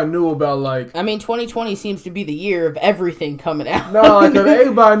 everybody knew about, like... I mean, 2020 seems to be the year of everything coming out. No, like,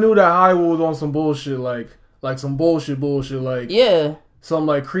 everybody knew that Hollywood was on some bullshit, like some bullshit, like... Yeah. Some,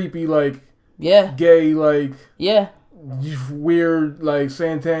 like, creepy, like... Yeah. Gay, like... Yeah. Weird, like,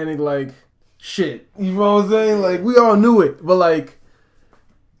 satanic, like, shit. You know what I'm saying? Like, we all knew it, but, like...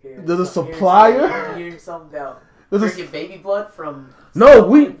 There's a supplier? Hearing something about There's drinking baby blood from... No,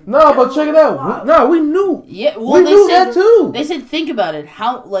 but check it out. We knew. Yeah, well, we knew said, that too. They said, think about it.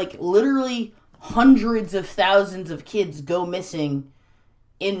 How, like, literally hundreds of thousands of kids go missing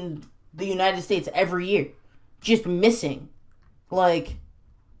in the United States every year. Just missing. Like,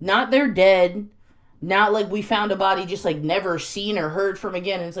 not they're dead. Not like we found a body just, like, never seen or heard from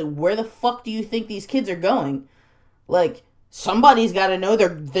again. And it's like, where the fuck do you think these kids are going? Like... Somebody's got to know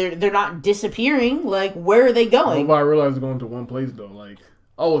they're not disappearing. Like, where are they going? Nobody realized they're going to one place, though. Like,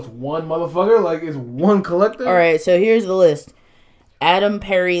 oh, it's one motherfucker? Like, it's one collector? All right, so here's the list. Adam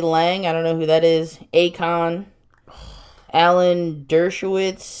Perry Lang, I don't know who that is. Akon. Alan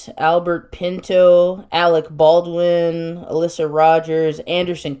Dershowitz. Albert Pinto. Alec Baldwin. Alyssa Rogers.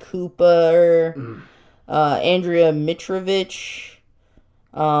 Anderson Cooper. Andrea Mitrovic.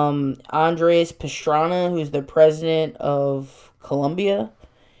 Andres Pastrana, who's the president of Colombia,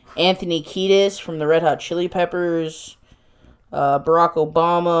 Anthony Kiedis from the Red Hot Chili Peppers, Barack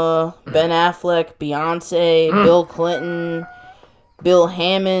Obama, Ben Affleck, Beyonce, Bill Clinton, Bill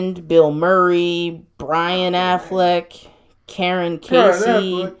Hammond, Bill Murray, Brian Affleck, Karen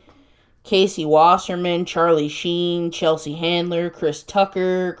Casey, Casey Wasserman, Charlie Sheen, Chelsea Handler, Chris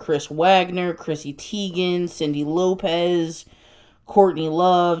Tucker, Chris Wagner, Chrissy Teigen, Cindy Lopez, Courtney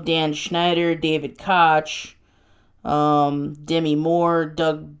Love, Dan Schneider, David Koch, Demi Moore,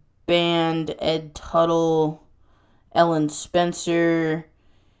 Doug Band, Ed Tuttle, Ellen Spencer,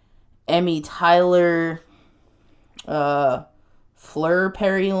 Emmy Tyler, Fleur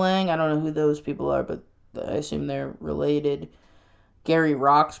Perry Lang. I don't know who those people are, but I assume they're related. Gary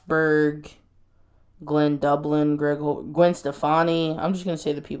Roxburgh, Glenn Dublin, Gwen Stefani. I'm just going to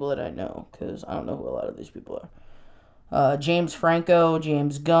say the people that I know, because I don't know who a lot of these people are. James Franco,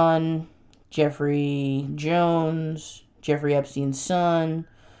 James Gunn, Jeffrey Jones, Jeffrey Epstein's son,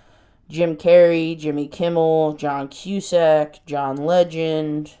 Jim Carrey, Jimmy Kimmel, John Cusack, John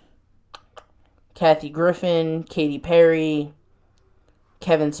Legend, Kathy Griffin, Katy Perry,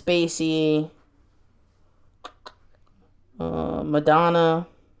 Kevin Spacey, Madonna,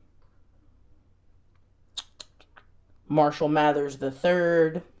 Marshall Mathers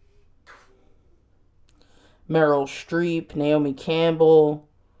III, Meryl Streep, Naomi Campbell,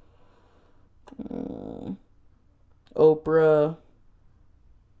 Oprah,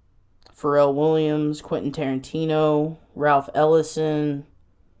 Pharrell Williams, Quentin Tarantino, Ralph Ellison,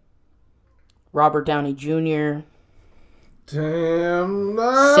 Robert Downey Jr., Damn,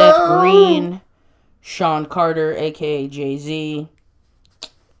 no. Seth Green, Sean Carter, a.k.a. Jay-Z.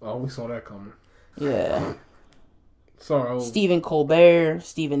 Oh, we saw that coming. Yeah. Sorry. Stephen Colbert,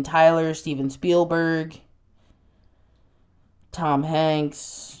 Steven Tyler, Steven Spielberg, Tom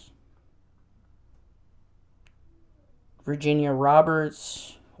Hanks, Virginia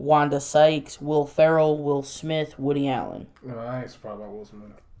Roberts, Wanda Sykes, Will Ferrell, Will Smith, Woody Allen. No, I ain't surprised about Will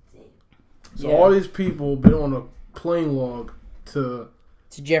Smith. So Yeah. all these people been on a plane log to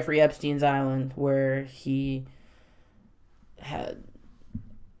Jeffrey Epstein's island, where he had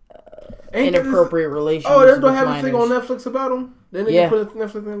inappropriate relations. Oh, they don't have minors. a thing on Netflix about him? Then they put a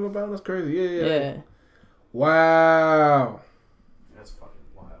Netflix thing about him? That's crazy. Yeah. Wow. That's fucking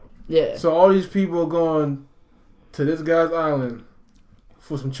wild. Yeah. So all these people are going to this guy's island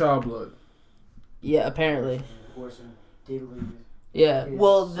for some child blood. Yeah, apparently. Yeah.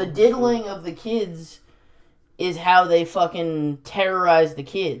 Well, the diddling of the kids is how they fucking terrorize the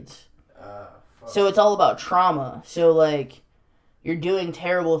kids. So it's all about trauma. So, like, you're doing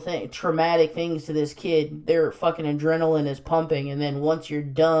terrible things, traumatic things to this kid. Their fucking adrenaline is pumping, and then once you're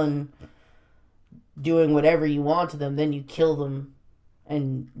done doing whatever you want to them, then you kill them.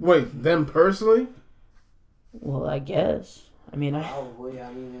 And wait, them personally? Well, I guess. I mean, probably.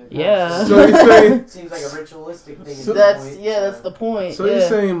 I mean, yeah. So you're saying it seems like a ritualistic thing. So, that's the point. So you're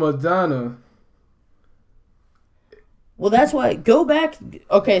saying Madonna? Well, that's why. Go back.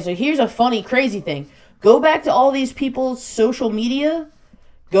 Okay, so here's a funny, crazy thing. Go back to all these people's social media.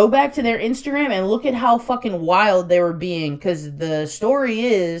 Go back to their Instagram and look at how fucking wild they were being. Because the story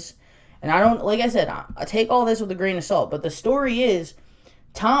is, and I don't, like I said, I take all this with a grain of salt. But the story is,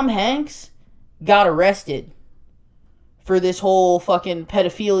 Tom Hanks got arrested for this whole fucking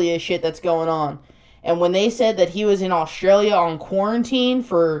pedophilia shit that's going on. And when they said that he was in Australia on quarantine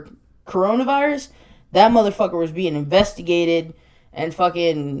for coronavirus, that motherfucker was being investigated and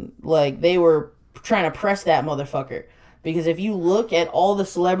fucking, like, they were trying to press that motherfucker. Because if you look at all the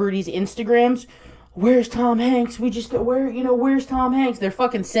celebrities' Instagrams, where's Tom Hanks? Where's Tom Hanks? They're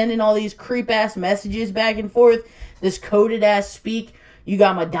fucking sending all these creep-ass messages back and forth, this coded-ass speak. You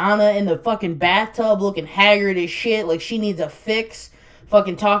got Madonna in the fucking bathtub looking haggard as shit, like she needs a fix.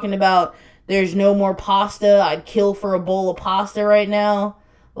 Fucking talking about there's no more pasta. I'd kill for a bowl of pasta right now.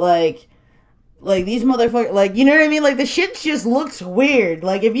 Like these motherfuckers, like, you know what I mean? Like, the shit just looks weird.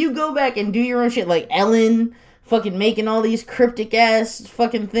 Like, if you go back and do your own shit, like Ellen fucking making all these cryptic ass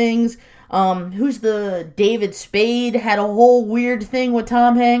fucking things. Who's the David Spade had a whole weird thing with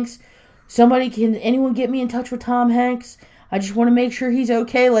Tom Hanks. Anyone get me in touch with Tom Hanks? I just want to make sure he's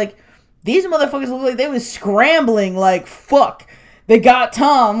okay. Like, these motherfuckers look like they was scrambling, like, fuck. They got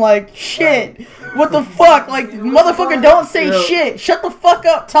Tom, like, shit. Right. What the fuck? Like, motherfucker, don't say shit. Shut the fuck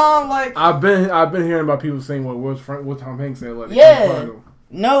up, Tom. Like, I've been hearing about people saying what Tom Hanks said. Like,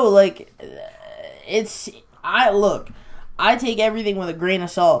 no, like, I take everything with a grain of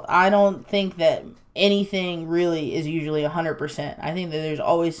salt. I don't think that anything really is usually 100%. I think that there's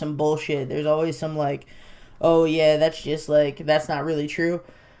always some bullshit. There's always some, like, oh yeah, that's just, like, that's not really true.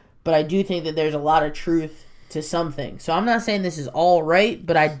 But I do think that there's a lot of truth to something. So I'm not saying this is all right,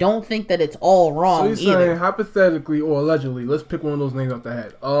 but I don't think that it's all wrong either. So you're saying, hypothetically or allegedly, let's pick one of those names off the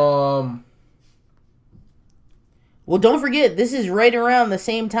head. Well, don't forget, this is right around the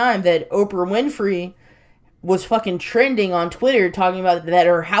same time that Oprah Winfrey was fucking trending on Twitter talking about that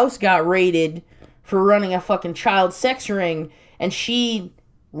her house got raided for running a fucking child sex ring, and she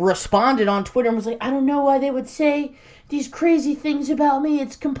responded on Twitter and was like, I don't know why they would say these crazy things about me.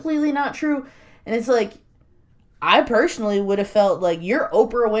 It's completely not true. And it's like, I personally would have felt like, you're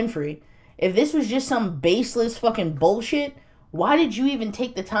Oprah Winfrey. If this was just some baseless fucking bullshit, why did you even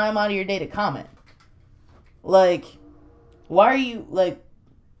take the time out of your day to comment? Like, why are you, like,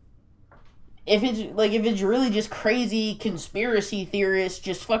 if it's really just crazy conspiracy theorists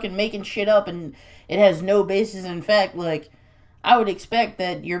just fucking making shit up and it has no basis in fact, like, I would expect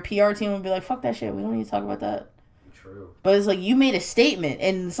that your PR team would be like, fuck that shit, we don't need to talk about that. True. But it's like, you made a statement,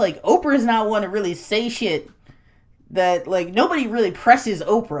 and it's like, Oprah's not one to really say shit that, like, nobody really presses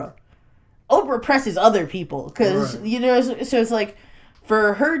Oprah. Oprah presses other people, because, right. You know, so it's like,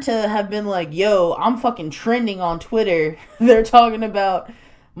 for her to have been like, yo, I'm fucking trending on Twitter, they're talking about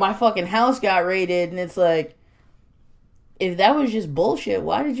my fucking house got raided, and it's like, if that was just bullshit,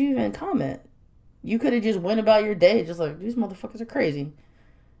 why did you even comment? You could have just went about your day, just like, these motherfuckers are crazy.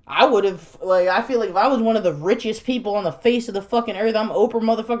 I would have, like, I feel like if I was one of the richest people on the face of the fucking earth, I'm Oprah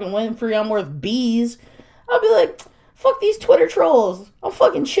motherfucking Winfrey, I'm worth B's, I'd be like, fuck these Twitter trolls, I'm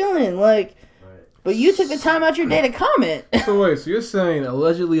fucking chilling, like, right. But you took the time out your day to comment. So wait, so you're saying,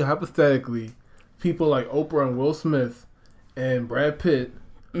 allegedly, hypothetically, people like Oprah and Will Smith and Brad Pitt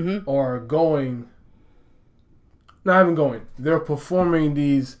are they're performing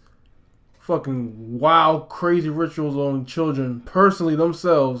these fucking wild, crazy rituals on children, personally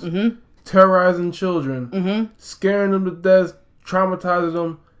themselves, terrorizing children, scaring them to death, traumatizing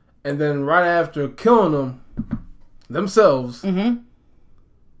them, and then right after killing them themselves, and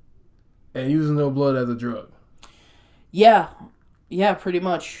using their blood as a drug. Yeah, pretty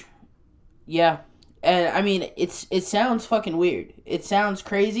much. Yeah, and I mean, it sounds fucking weird. It sounds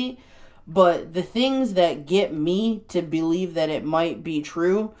crazy, but the things that get me to believe that it might be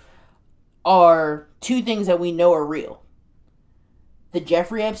true are two things that we know are real. The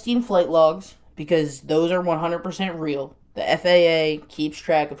Jeffrey Epstein flight logs, because those are 100% real. The FAA keeps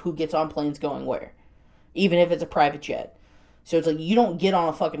track of who gets on planes going where, even if it's a private jet. So it's like you don't get on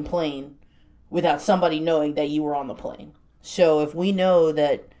a fucking plane without somebody knowing that you were on the plane. So if we know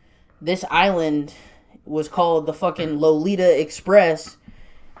that this island was called the fucking Lolita Express,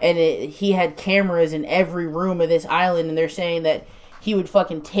 and he had cameras in every room of this island, and they're saying that he would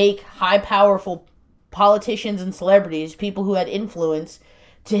fucking take high, powerful politicians and celebrities, people who had influence,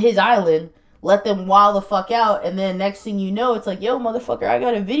 to his island, let them wild the fuck out, and then next thing you know, it's like, yo, motherfucker, I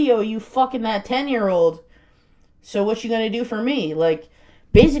got a video of you fucking that 10-year-old. So what you gonna do for me? Like,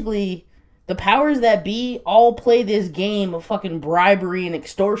 basically, the powers that be all play this game of fucking bribery and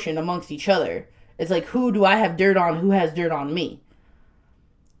extortion amongst each other. It's like, who do I have dirt on? Who has dirt on me?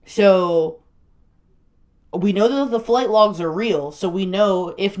 So we know that the flight logs are real, so we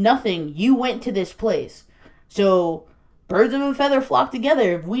know, if nothing, you went to this place. So birds of a feather flock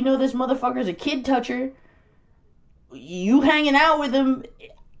together. If we know this motherfucker's a kid toucher, you hanging out with him,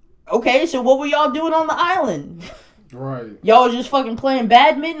 okay, so what were y'all doing on the island? Right. Y'all was just fucking playing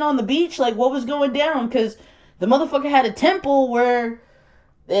badminton on the beach? Like, what was going down? Because the motherfucker had a temple where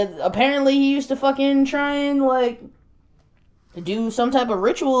apparently he used to fucking try and, like, do some type of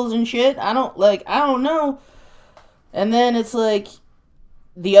rituals and shit. I don't know. And then it's like,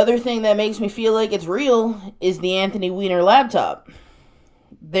 the other thing that makes me feel like it's real is the Anthony Weiner laptop.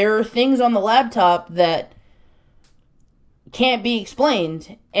 There are things on the laptop that can't be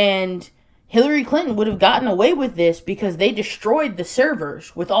explained, and Hillary Clinton would have gotten away with this because they destroyed the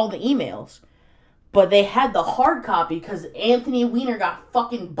servers with all the emails. But they had the hard copy because Anthony Weiner got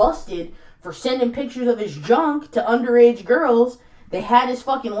fucking busted for sending pictures of his junk to underage girls. They had his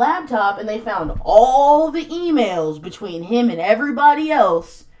fucking laptop, and they found all the emails between him and everybody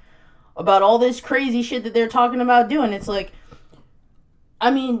else about all this crazy shit that they're talking about doing. It's like,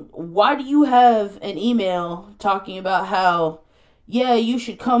 I mean, why do you have an email talking about how, yeah, you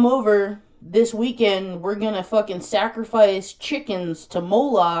should come over this weekend, we're gonna fucking sacrifice chickens to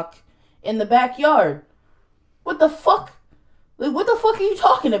Moloch in the backyard? What the fuck? Like, what the fuck are you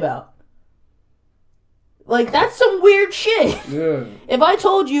talking about? Like, that's some weird shit. Yeah. If I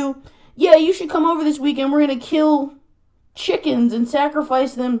told you, yeah, you should come over this weekend, we're gonna kill chickens and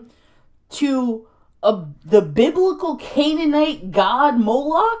sacrifice them to the biblical Canaanite god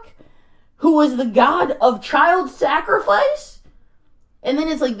Moloch, who was the god of child sacrifice? And then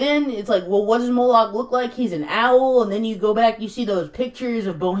it's like, well, what does Moloch look like? He's an owl, and then you go back, you see those pictures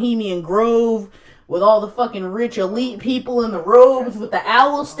of Bohemian Grove with all the fucking rich elite people in the robes with the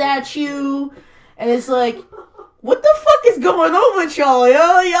owl statue, and it's like, what the fuck is going on with y'all,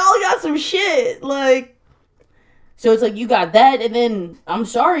 yo? Y'all got some shit, like, so it's like, you got that, and then, I'm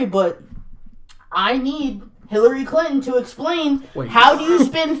sorry, but I need Hillary Clinton to explain, how do you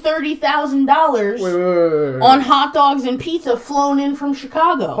spend $30,000 on hot dogs and pizza flown in from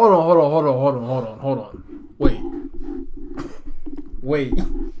Chicago? Hold on. Wait.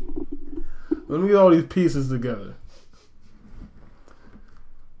 Let me get all these pieces together.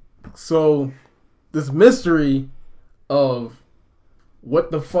 So, this mystery of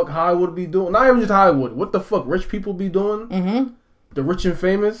what the fuck Hollywood be doing, not even just Hollywood, what the fuck rich people be doing, the rich and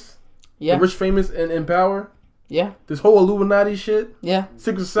famous, the rich, famous, and in power. Yeah. This whole Illuminati shit. Yeah.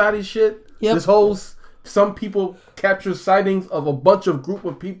 Secret Society shit. Yep. This whole, some people capture sightings of a bunch of group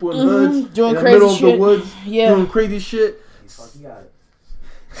of people in hoods doing in the crazy middle shit. of the woods, doing crazy shit.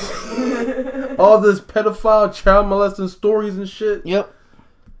 All this pedophile, child molesting stories and shit. Yep.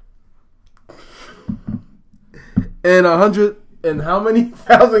 And 100 and how many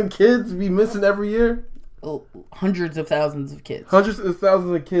thousand kids be missing every year? Hundreds of thousands of kids. Hundreds of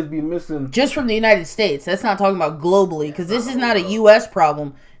thousands of kids be missing. Just from the United States. That's not talking about globally, because this is not a U.S.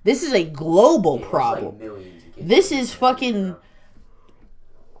 problem. This is a global problem. This is fucking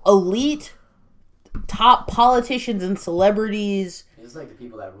elite, top politicians and celebrities. It's like the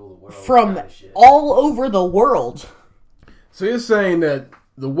people that rule the world from all over the world. So you're saying that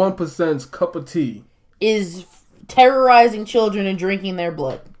the 1%'s cup of tea is terrorizing children and drinking their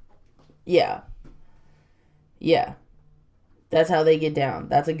blood. Yeah. Yeah. That's how they get down.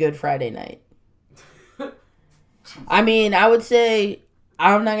 That's a good Friday night. I mean, I would say,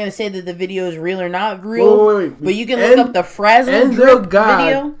 I'm not going to say that the video is real or not real, wait. But you can look up the Frazzle Drip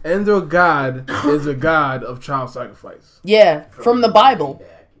video. And their God is a god of child sacrifice. Yeah, from the Bible.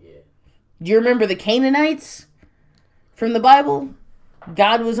 Do you remember the Canaanites from the Bible?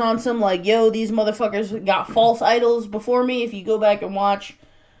 God was on some like, yo, these motherfuckers got false idols before me. If you go back and watch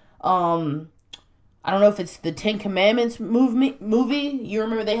I don't know if it's the Ten Commandments movie. You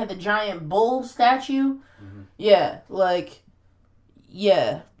remember they had the giant bull statue? Mm-hmm. Yeah, like,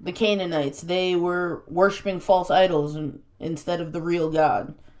 yeah, the Canaanites, they were worshiping false idols instead of the real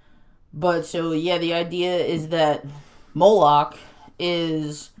God. But so, yeah, the idea is that Moloch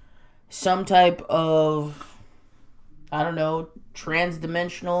is some type of, I don't know,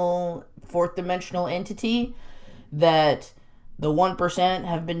 trans-dimensional, fourth-dimensional entity that the 1%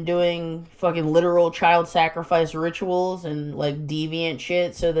 have been doing fucking literal child sacrifice rituals and, like, deviant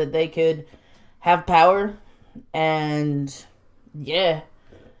shit so that they could have power. And, yeah.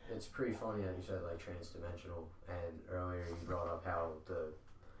 It's pretty funny that you said, like, trans-dimensional. And earlier you brought up how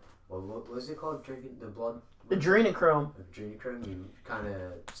what was it called? Drinking the blood? Adrenochrome. Adrenochrome. You kind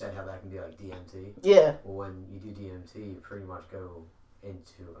of said how that can be like DMT. Yeah. Well, when you do DMT, you pretty much go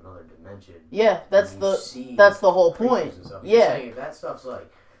into another dimension. Yeah, that's the whole point. Yeah. If that stuff's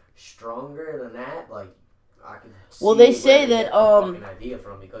like stronger than that, like I can. Well, they say that fucking idea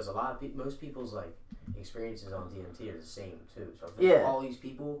from, because a lot of most people's like experiences on DMT are the same too. So if there's all these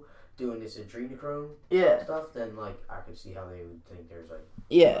people doing this adrenochrome stuff, then like I could see how they would think there's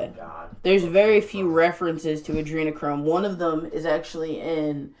like God. There's very few references to adrenochrome. One of them is actually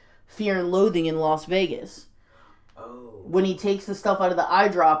in Fear and Loathing in Las Vegas. Oh. When he takes the stuff out of the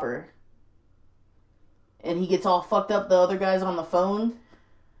eyedropper and he gets all fucked up, the other guy's on the phone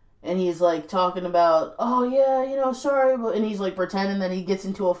and he's like talking about, oh yeah, you know, sorry, but, and he's like pretending that he gets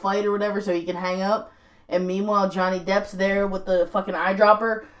into a fight or whatever so he can hang up. And meanwhile, Johnny Depp's there with the fucking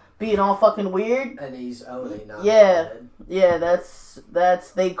eyedropper being all fucking weird. And he's not. Yeah, that's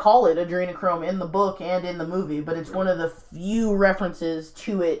they call it adrenochrome in the book and in the movie, but it's one of the few references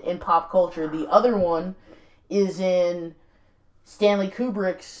to it in pop culture. The other one is in Stanley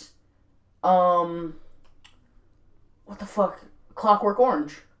Kubrick's what the fuck? Clockwork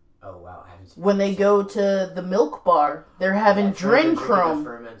Orange. Oh wow, I haven't seen when they go to the milk bar, they're having adrenochrome.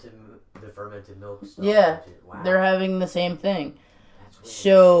 The fermented milk stuff. Yeah, wow. They're having the same thing.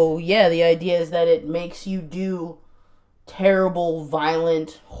 So, yeah, the idea is that it makes you do terrible,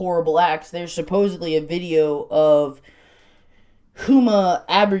 violent, horrible acts. There's supposedly a video of Huma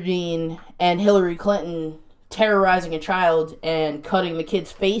Aberdeen and Hillary Clinton terrorizing a child and cutting the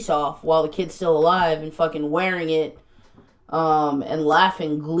kid's face off while the kid's still alive and fucking wearing it and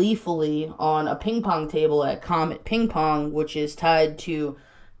laughing gleefully on a ping pong table at Comet Ping Pong, which is tied to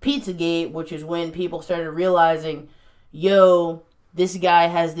Pizzagate, which is when people started realizing, yo, this guy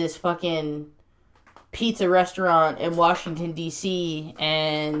has this fucking pizza restaurant in Washington, D.C.,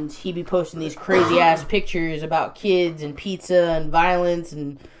 and he be posting these crazy-ass pictures about kids and pizza and violence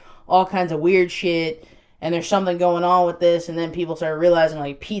and all kinds of weird shit, and there's something going on with this, and then people started realizing,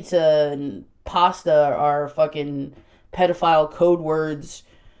 like, pizza and pasta are fucking pedophile code words.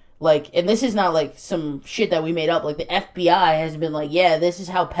 Like, and this is not, like, some shit that we made up. Like, the FBI has been like, yeah, this is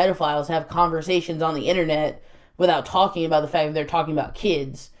how pedophiles have conversations on the internet without talking about the fact that they're talking about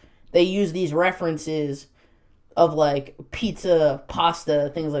kids. They use these references of, like, pizza,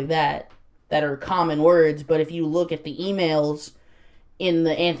 pasta, things like that are common words. But if you look at the emails in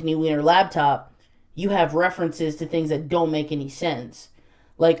the Anthony Weiner laptop, you have references to things that don't make any sense.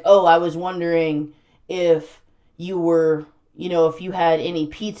 Like, oh, I was wondering if you were, you know, if you had any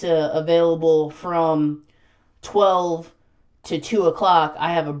pizza available from 12 to 2 o'clock.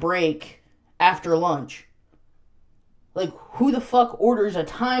 I have a break after lunch. Like, who the fuck orders a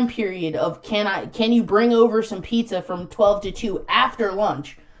time period of can you bring over some pizza from 12 to 2 after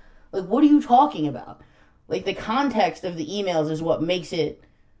lunch? Like, what are you talking about? Like, the context of the emails is what makes it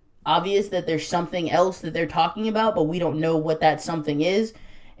obvious that there's something else that they're talking about, but we don't know what that something is.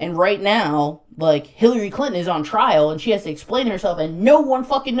 And right now, like, Hillary Clinton is on trial and she has to explain herself and no one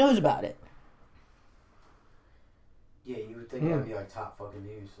fucking knows about it. Yeah, you would think that would be like top fucking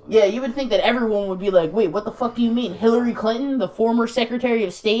news. Like, yeah, you would think that everyone would be like, wait, what the fuck do you mean? Hillary Clinton, the former Secretary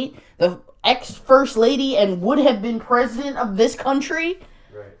of State, the ex-First Lady, and would have been president of this country,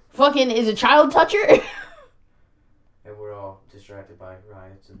 right, fucking is a child toucher? And we're all distracted by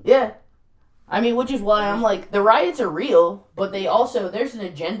riots. Yeah. I mean, which is why I'm like, the riots are real, but they also, there's an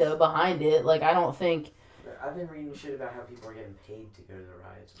agenda behind it. Like, I don't think... I've been reading shit about how people are getting paid to go to the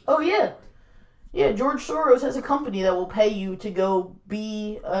riots. Oh, yeah. Yeah, George Soros has a company that will pay you to go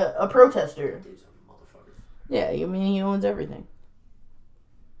be a protester. Dude's a motherfucker. Yeah, I mean, he owns everything.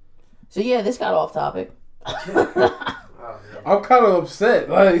 So, yeah, this got off topic. Oh, I'm kind of upset.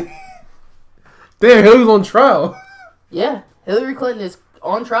 Like, damn, Hillary's on trial. Yeah, Hillary Clinton is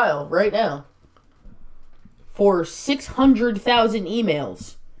on trial right now for 600,000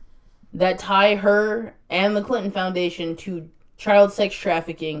 emails that tie her and the Clinton Foundation to child sex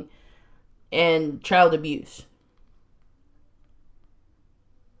trafficking and child abuse.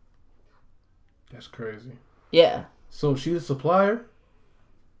 That's crazy. Yeah. So she's a supplier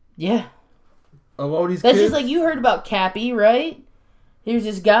Yeah. of all these That's kids? just like you heard about Cappy, right? Here's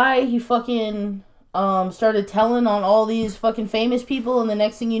this guy, he fucking started telling on all these fucking famous people, and the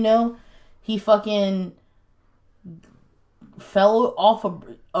next thing you know, he fucking fell off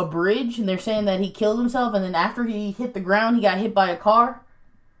a bridge, and they're saying that he killed himself, and then after he hit the ground, he got hit by a car.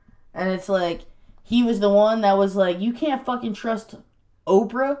 And it's like, he was the one that was like, you can't fucking trust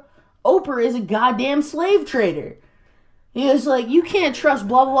Oprah. Oprah is a goddamn slave trader. He was like, you can't trust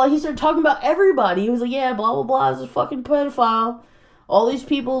blah, blah, blah. He started talking about everybody. He was like, yeah, blah, blah, blah is a fucking pedophile. All these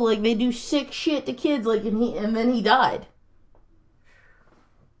people, like, they do sick shit to kids, like, and then he died.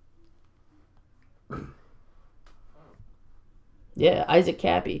 Yeah, Isaac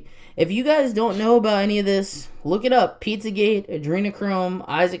Cappy. If you guys don't know about any of this, look it up. Pizzagate, Adrenochrome,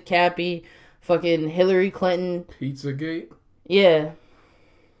 Isaac Cappy, fucking Hillary Clinton. Pizzagate? Yeah.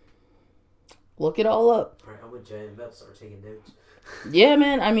 Look it all up. Alright, I'm with Jay. I'm about to start taking notes. Yeah,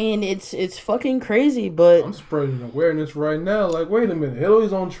 man. I mean, it's fucking crazy, but I'm spreading awareness right now. Like, wait a minute.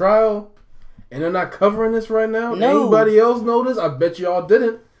 Hillary's on trial, and they're not covering this right now? No. Anybody else know this? I bet y'all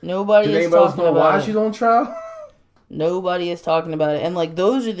didn't. nobody Did is anybody else talking know why about she's it. on trial? Nobody is talking about it. And, like,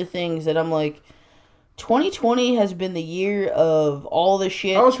 those are the things that I'm like, 2020 has been the year of all the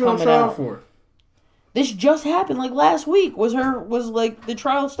shit How was she on coming trial out. for? This just happened, like, last week was like, the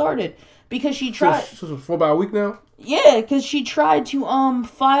trial started. Because she tried... So for about a week now? Yeah, because she tried to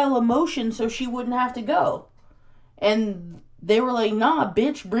file a motion so she wouldn't have to go. And they were like, nah,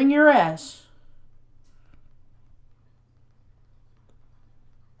 bitch, bring your ass.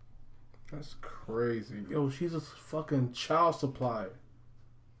 That's crazy. Yo, she's a fucking child supplier.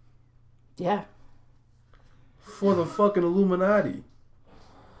 Yeah. For the fucking Illuminati.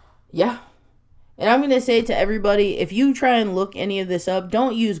 Yeah. And I'm going to say to everybody, if you try and look any of this up,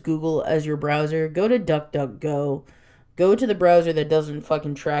 don't use Google as your browser. Go to DuckDuckGo. Go to the browser that doesn't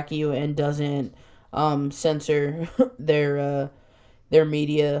fucking track you and doesn't censor their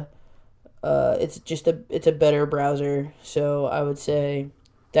media. It's a better browser. So I would say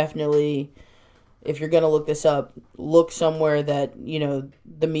definitely, if you're going to look this up, look somewhere that, you know,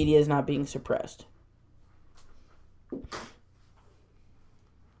 the media is not being suppressed.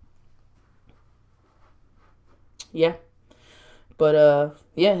 Yeah. But,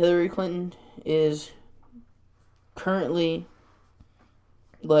 yeah, Hillary Clinton is currently,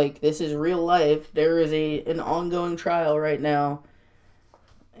 like, this is real life. There is an ongoing trial right now,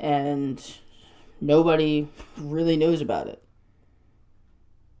 and nobody really knows about it.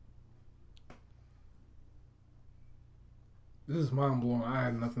 This is mind blowing. I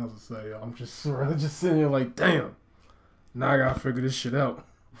had nothing else to say. I'm just sitting here like, damn. Now I gotta figure this shit out.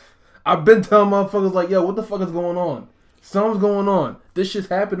 I've been telling motherfuckers like, yo, what the fuck is going on? Something's going on. This shit's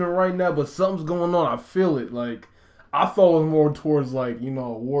happening right now, but something's going on. I feel it. Like, I thought it was more towards, like, you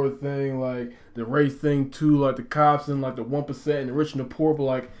know, a war thing, like the race thing too, like the cops and like the 1% and the rich and the poor. But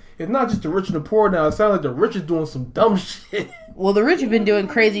like, it's not just the rich and the poor now. It sounds like the rich is doing some dumb shit. Well, the rich have been doing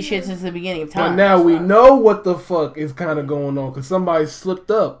crazy shit since the beginning of time. But now we know what the fuck is kind of going on because somebody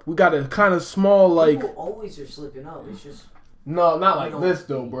slipped up. We got a kind of small, like... People always are slipping up. It's just... No, not like this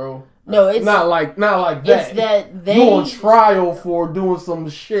though, bro. No, it's not like that. It's that they... You on trial for doing some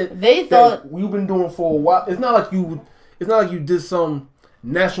shit they thought that you've been doing for a while. It's not like you did some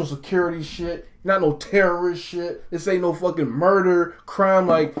national security shit. Not no terrorist shit. This ain't no fucking murder, crime.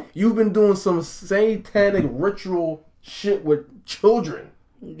 Like, you've been doing some satanic ritual shit with children.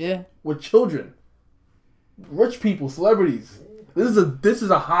 Yeah. With children. Rich people, celebrities. This is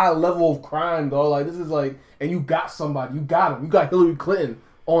a high level of crime, though. Like, this is like, and you got somebody. You got him. You got Hillary Clinton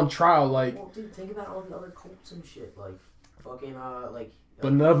on trial. Like, well, dude, think about all the other cults and shit. Like, fucking, like...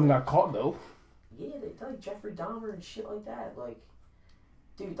 But none of them got caught, though. Yeah, they like Jeffrey Dahmer and shit like that. Like,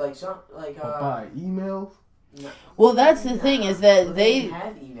 dude, like, some, like, by emails? No, well, that's the thing is that they didn't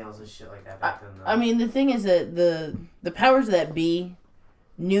have emails and shit like that back then, though. I mean, the thing is that the powers that be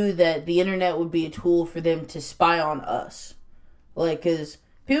knew that the internet would be a tool for them to spy on us. Like, because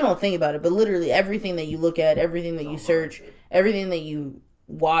people don't think about it, but literally everything that you look at, everything that you search, everything that you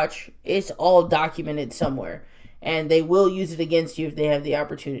watch, it's all documented somewhere. And they will use it against you if they have the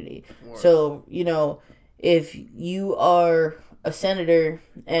opportunity. Word. So, you know, if you are a senator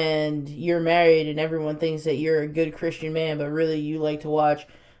and you're married and everyone thinks that you're a good Christian man, but really you like to watch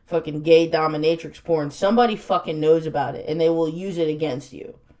fucking gay dominatrix porn, somebody fucking knows about it and they will use it against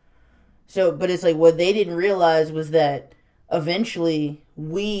you. So, but it's like what they didn't realize was that eventually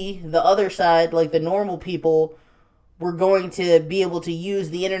we, the other side, like the normal people, were going to be able to use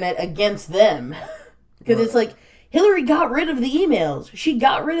the internet against them. Because it's like, Hillary got rid of the emails. She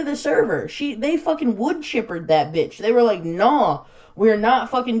got rid of the server. They fucking wood chippered that bitch. They were like, nah, we're not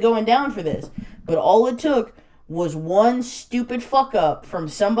fucking going down for this. But all it took was one stupid fuck up from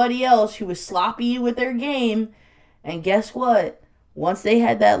somebody else who was sloppy with their game. And guess what? Once they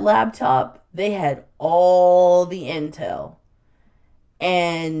had that laptop, they had all the intel.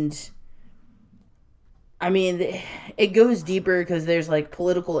 And I mean, it goes deeper because there's like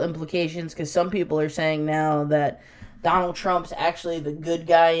political implications, because some people are saying now that Donald Trump's actually the good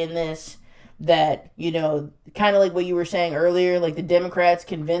guy in this, that, you know, kind of like what you were saying earlier, like the Democrats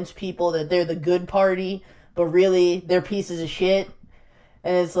convince people that they're the good party, but really they're pieces of shit.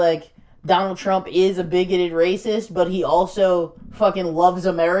 And it's like, Donald Trump is a bigoted racist, but he also fucking loves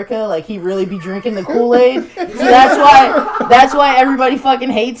America. Like, he really be drinking the Kool-Aid. So that's why everybody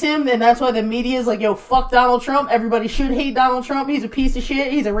fucking hates him, and that's why the media is like, yo, fuck Donald Trump. Everybody should hate Donald Trump. He's a piece of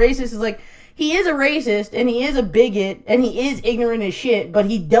shit. He's a racist. It's like, he is a racist, and he is a bigot, and he is ignorant as shit, but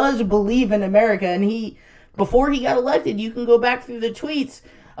he does believe in America. And before he got elected, you can go back through the tweets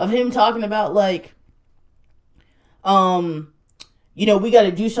of him talking about, like, you know, we got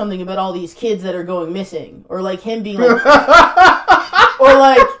to do something about all these kids that are going missing. Or like him being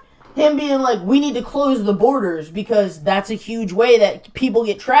like, we need to close the borders because that's a huge way that people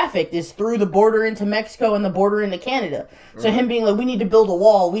get trafficked, is through the border into Mexico and the border into Canada. So him being like, we need to build a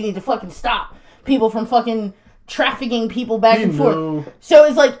wall. We need to fucking stop people from fucking trafficking people back and forth. So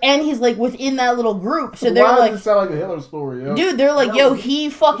it's like, and he's like within that little group. So they're like, does it sound like a Hitler story, yo? Dude, they're like, yo, he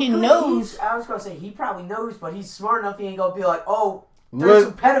fucking knows. I was gonna say he probably knows, but he's smart enough. He ain't gonna be like, oh, there's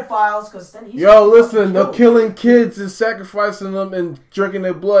some pedophiles, because then he's. Yo, listen, the killing kids and sacrificing them and drinking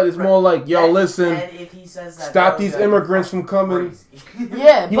their blood is more like, yo, listen, and if he says that, stop these immigrants from coming.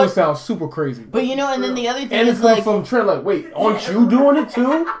 Yeah, he would sound super crazy. But you know, and then the other thing and is like, from Trent, like, wait, aren't you doing it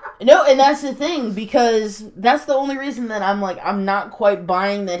too? No, and that's the thing, because that's the only reason that I'm not quite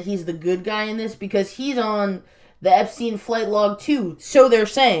buying that he's the good guy in this, because he's on the Epstein flight log too, so they're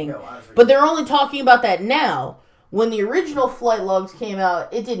saying. But they're only talking about that now. When the original flight logs came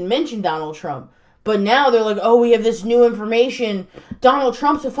out, it didn't mention Donald Trump. But now they're like, oh, we have this new information. Donald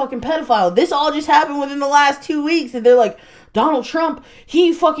Trump's a fucking pedophile. This all just happened within the last 2 weeks. And they're like, Donald Trump,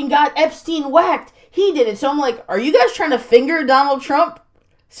 he fucking got Epstein whacked. He did it. So I'm like, are you guys trying to finger Donald Trump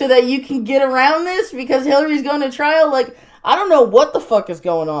so that you can get around this because Hillary's going to trial? Like, I don't know what the fuck is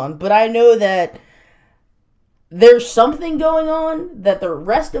going on. But I know that there's something going on that the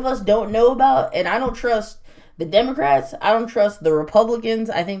rest of us don't know about. And I don't trust the Democrats. I don't trust the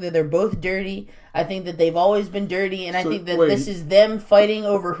Republicans. I think that they're both dirty. I think that they've always been dirty, and I think that this is them fighting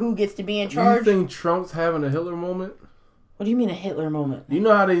over who gets to be in charge. Do you think Trump's having a Hitler moment? What do you mean a Hitler moment? You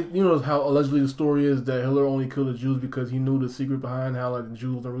know how allegedly the story is that Hitler only killed the Jews because he knew the secret behind how like the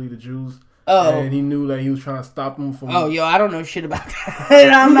Jews are really the Jews. Oh, and he knew that he was trying to stop them from. Oh, yo, I don't know shit about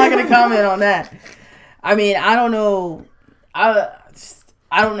that. I'm not gonna comment on that. I mean, I don't know. I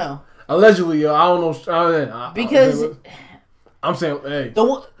don't know. Allegedly, yo, I don't know. Because I'm saying, hey.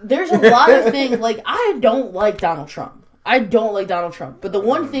 There's a lot of things, like, I don't like Donald Trump. But the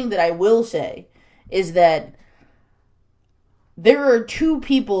one thing that I will say is that there are two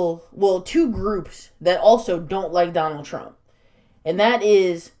groups that also don't like Donald Trump. And that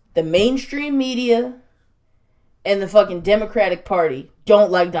is the mainstream media and the fucking Democratic Party don't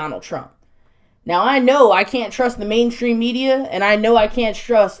like Donald Trump. Now, I know I can't trust the mainstream media, and I know I can't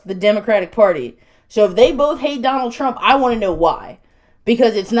trust the Democratic Party. So if they both hate Donald Trump, I want to know why.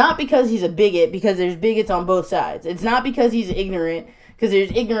 Because it's not because he's a bigot, because there's bigots on both sides. It's not because he's ignorant, because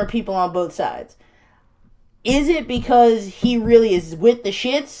there's ignorant people on both sides. Is it because he really is with the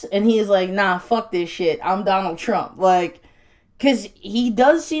shits, and he is like, nah, fuck this shit, I'm Donald Trump? Like, because he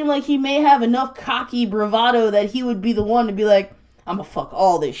does seem like he may have enough cocky bravado that he would be the one to be like, I'm gonna fuck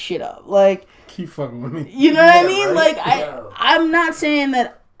all this shit up. Like, keep fucking with me. You know what I mean? Right? Like, I'm not saying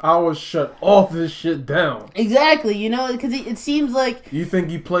that I would shut all this shit down. Exactly, you know, because it seems like you think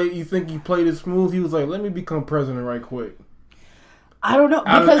he played it smooth. He was like, let me become president right quick. I don't know,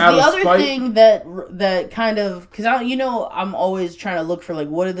 because the other thing that kind of, because I'm always trying to look for like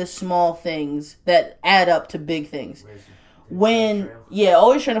what are the small things that add up to big things.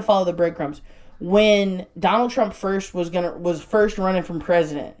 Always trying to follow the breadcrumbs. When Donald Trump was first running for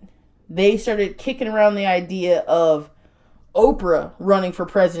president, they started kicking around the idea of Oprah running for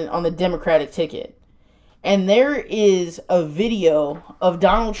president on the Democratic ticket. And there is a video of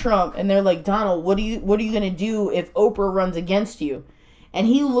Donald Trump, and they're like, Donald, what are you going to do if Oprah runs against you? And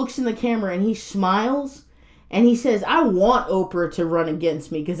he looks in the camera and he smiles and he says, I want Oprah to run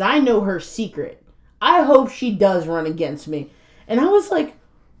against me because I know her secret. I hope she does run against me. And I was like,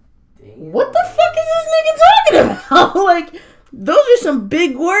 Damn. what the fuck is this nigga talking about? Like, those are some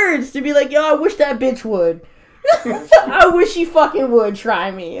big words to be like, yo, I wish that bitch would. I wish she fucking would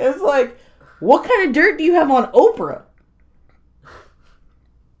try me. It's like, what kind of dirt do you have on Oprah?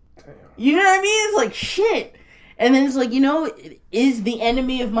 Damn. You know what I mean? It's like, shit. And then it's like, is the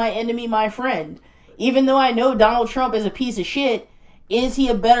enemy of my enemy my friend? Even though I know Donald Trump is a piece of shit, is he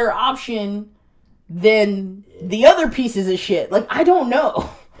a better option than the other pieces of shit? Like, I don't know.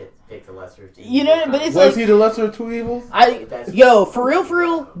 Pick the lesser of two. You know, but it's Was like, he the lesser of two evils? For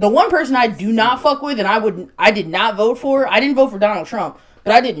real, the one person I do not fuck with, and I did not vote for. I didn't vote for Donald Trump,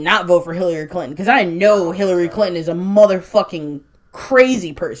 but I did not vote for Hillary Clinton because I know Hillary Clinton is a motherfucking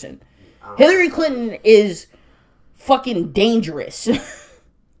crazy person. Hillary Clinton is fucking dangerous.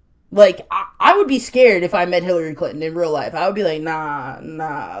 Like, I would be scared if I met Hillary Clinton in real life. I would be like, nah,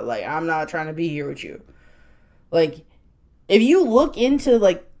 like, I'm not trying to be here with you. Like, if you look into,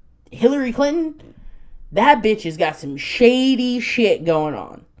 like, Hillary Clinton, that bitch has got some shady shit going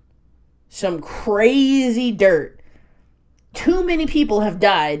on. Some crazy dirt. Too many people have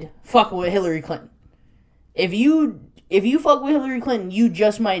died fucking with Hillary Clinton. If you fuck with Hillary Clinton, you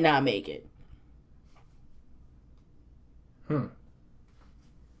just might not make it.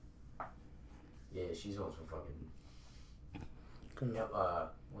 Yeah, she's on some fucking...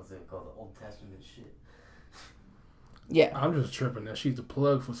 what's it called? The Old Testament shit. Yeah. I'm just tripping that she's the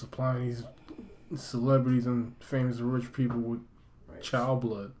plug for supplying these celebrities and famous and rich people with child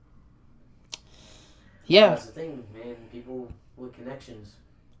blood. Yeah. That's the thing, man. People with connections.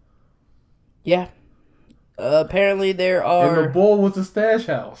 Yeah. Apparently there are... And the boy was the stash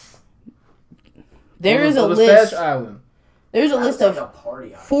house. There is a the list... Stash Island. There's a list of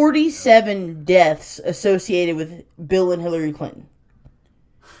 47 deaths associated with Bill and Hillary Clinton.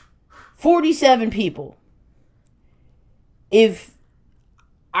 47 people. If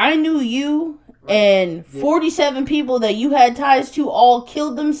I knew you and 47 people that you had ties to all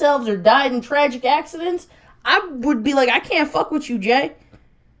killed themselves or died in tragic accidents, I would be like, I can't fuck with you, Jay.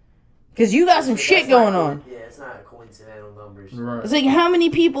 Because you got some shit going on. Yeah, it's not coincidental numbers. Right. It's like, how many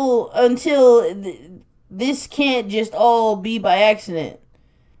people until... this can't just all be by accident.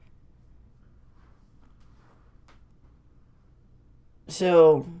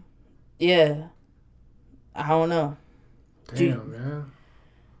 So, yeah. I don't know. Damn, man.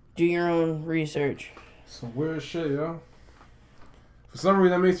 Do your own research. Some weird shit, yo. For some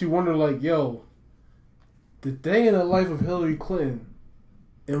reason, that makes you wonder, like, yo, the day in the life of Hillary Clinton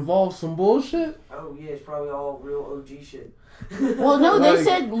involve some bullshit? Oh, yeah, it's probably all real OG shit. Well, no, they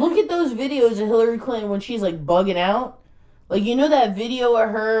said, look at those videos of Hillary Clinton when she's, like, bugging out. Like, you know that video of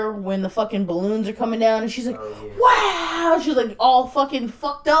her when the fucking balloons are coming down and she's like, wow! She's, like, all fucking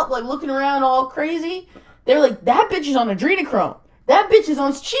fucked up, like, looking around all crazy. They're like, that bitch is on adrenochrome. That bitch is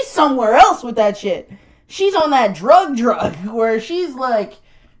on... She's somewhere else with that shit. She's on that drug where she's, like,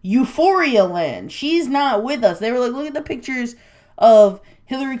 euphoria land. She's not with us. They were like, look at the pictures of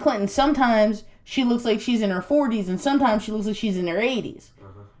Hillary Clinton. Sometimes... she looks like she's in her 40s, and sometimes she looks like she's in her 80s.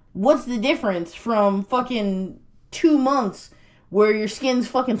 What's the difference from fucking 2 months where your skin's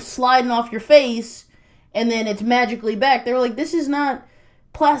fucking sliding off your face, and then it's magically back? They were like, this is not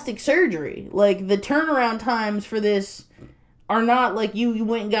plastic surgery. Like, the turnaround times for this are not like you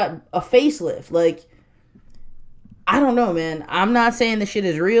went and got a facelift. Like, I don't know, man. I'm not saying this shit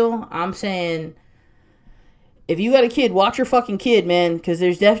is real. I'm saying... if you got a kid, watch your fucking kid, man, because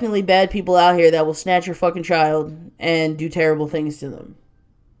there's definitely bad people out here that will snatch your fucking child and do terrible things to them.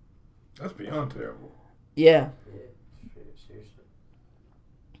 That's beyond terrible. Yeah. Seriously.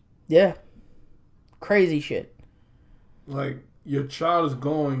 Yeah. Crazy shit. Like, your child is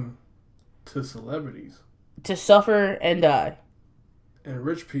going to celebrities. To suffer and die. And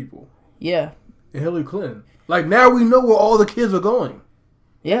rich people. Yeah. And Hillary Clinton. Like, now we know where all the kids are going.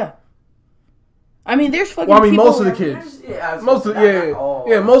 Yeah. I mean, there's fucking well, I mean, people... most of the kids. Most of the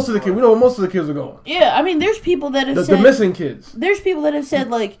kids. We know where most of the kids are going. Yeah, I mean, there's people that have said... the missing kids. There's people that have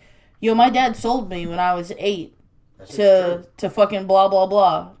said, like, yo, my dad sold me when I was 8 to fucking blah, blah,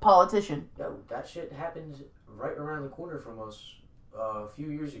 blah, politician. Yo, that shit happened right around the corner from us a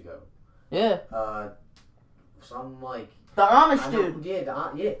few years ago. Yeah. Some, like... the Amish dude.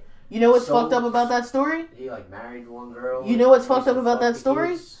 Yeah. You know what's fucked up about that story? He, like, married one girl. You know what's fucked up about that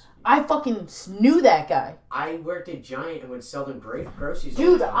story? I fucking knew that guy. I worked at Giant and would sell them groceries.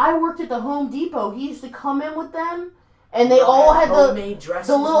 Dude, I worked at the Home Depot. He used to come in with them, And they all had homemade the dresses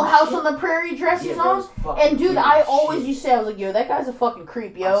little and house shit. on the prairie dresses Yeah, bro, on. it was fucking And dude, cute I as always shit. used to say, I was like, yo, that guy's a fucking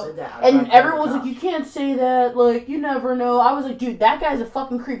creep, I yo. said that. And everyone was like, like, you can't say that, like, you never know. I was like, dude, that guy's a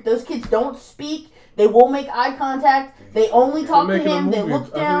fucking creep. Those kids don't speak. They won't make eye contact. They only talk to him. They look I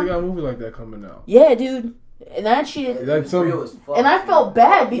think down. they got a movie like that coming out. Yeah, dude. And that shit. Like some, real as fuck, And I felt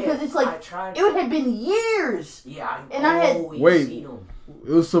bad because yeah, it's like, it had been years. Yeah, and I had wait. seen him.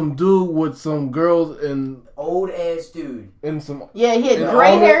 It was some dude with some girls and Old ass dude. and some. Yeah, he had and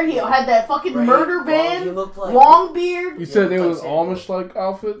gray all hair. He had that fucking Right. murder Well, van, he looked like- long beard. You said Yeah, they like was Santa. Amish like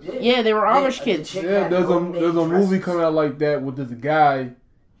outfits. Yeah, they were Amish the kids. chick Yeah, had there's homemade a movie dresses. coming out like that with this guy,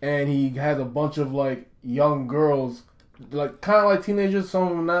 and he has a bunch of like young girls, like kind of like teenagers. Some of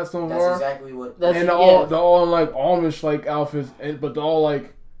them not, some of them That's are. exactly what. That's And they're all in like Amish like outfits, but they're all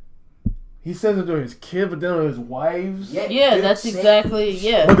like. He says that they're his kid, but then they're his wives. Yeah, that's exactly,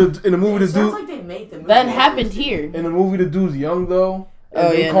 yeah. But in the movie, the It sounds dude like they made the movie. That happened here. in the movie, the dude's young though. And Oh,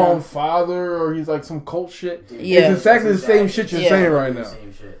 they yeah, call no. him father, or he's like some cult shit. Dude, Yeah. It's exactly the same shit you're Yeah. saying right now.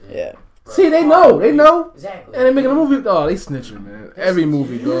 Same shit, Yeah. Bro, See, they know. Exactly. And they making a movie. Oh, they snitching, man. Every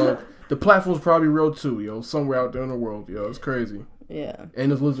movie, dog. The platform's probably real too, yo. Somewhere out there in the world, yo. It's crazy. Yeah.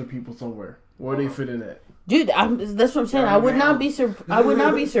 And there's lizard people somewhere. Where they fit in at? Dude, that's what I'm saying. I would not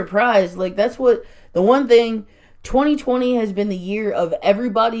be surprised. Like, that's what the one thing. 2020 has been the year of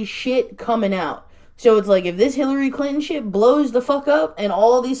everybody's shit coming out. So it's like, if this Hillary Clinton shit blows the fuck up and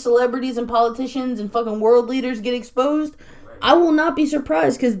all these celebrities and politicians and fucking world leaders get exposed, I will not be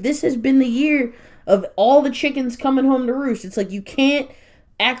surprised, because this has been the year of all the chickens coming home to roost. It's like, you can't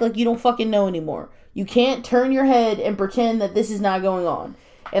act like you don't fucking know anymore. You can't turn your head and pretend that this is not going on.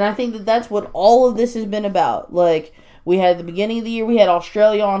 And I think that that's what all of this has been about. Like, we had at the beginning of the year, we had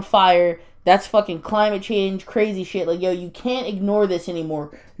Australia on fire. That's fucking climate change, crazy shit. Like, yo, you can't ignore this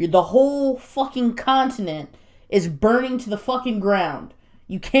anymore. The whole fucking continent is burning to the fucking ground.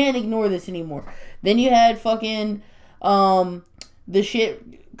 You can't ignore this anymore. Then you had fucking, the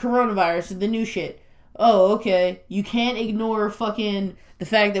shit, coronavirus, the new shit. Oh, okay. You can't ignore fucking the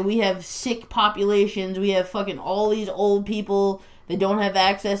fact that we have sick populations. We have fucking all these old people that don't have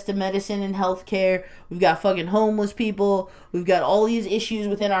access to medicine and healthcare. We've got fucking homeless people. We've got all these issues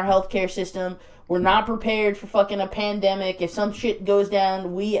within our healthcare system. We're not prepared for fucking a pandemic. If some shit goes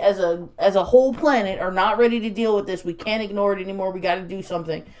down, we as a whole planet are not ready to deal with this. We can't ignore it anymore. We got to do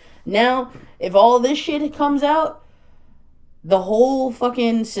something. Now, if all this shit comes out, the whole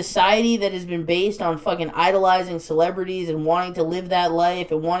fucking society that has been based on fucking idolizing celebrities and wanting to live that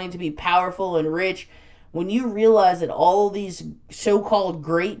life and wanting to be powerful and rich, when you realize that all these so-called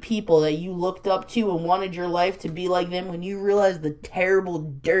great people that you looked up to and wanted your life to be like them, when you realize the terrible,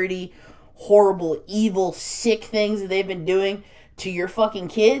 dirty, horrible, evil, sick things that they've been doing to your fucking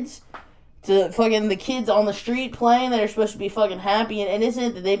kids, to fucking the kids on the street playing that are supposed to be fucking happy and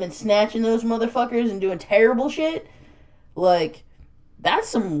innocent, that they've been snatching those motherfuckers and doing terrible shit, like, that's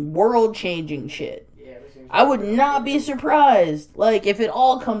some world-changing shit. I would not be surprised, like, if it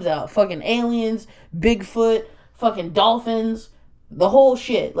all comes out. Fucking aliens, Bigfoot, fucking dolphins, the whole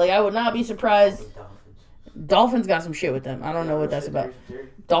shit. Like, I would not be surprised. Dolphins got some shit with them. I don't know what that's about.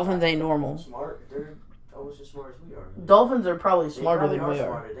 Dolphins ain't normal. Smart. They're almost as smart as we are. Dolphins are probably smarter than we are.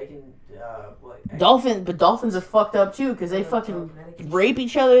 Smarter. They can, Dolphins are fucked up too, because they fucking rape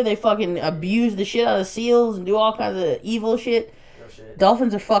each other. They fucking abuse the shit out of seals and do all kinds of evil shit. No shit.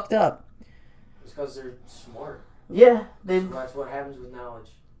 Dolphins are fucked up. It's because they're smart. Yeah, That's what happens with knowledge.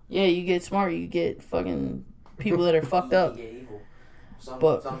 Yeah, you get smart, you get fucking people that are fucked up. You get evil.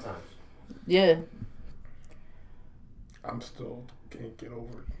 Sometimes. Yeah. I'm still can't get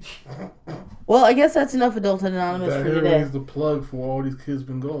over it. Well, I guess that's enough Adulthood Anonymous That for here today. is the plug for all these kids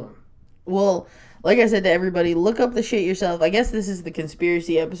been going. Well, like I said to everybody, look up the shit yourself. I guess this is the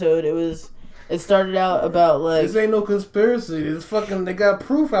conspiracy episode. It started out about, like... This ain't no conspiracy. It's fucking... They got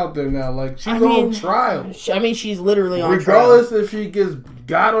proof out there now. Like, she's on trial. I mean, she's literally on Regardless trial. if she gets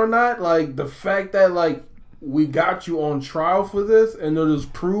got or not, like, the fact that, like, we got you on trial for this, and there's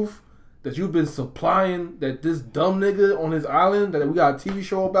proof that you've been supplying that this dumb nigga on his island that we got a TV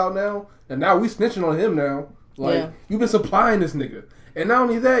show about now, and now we snitching on him now. Like, you've been supplying this nigga. And not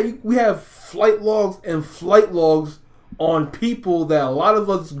only that, we have flight logs on people that a lot of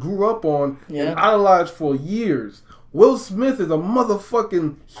us grew up on and idolized for years. Will Smith is a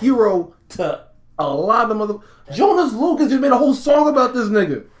motherfucking hero to a lot of Jonas Lucas just made a whole song about this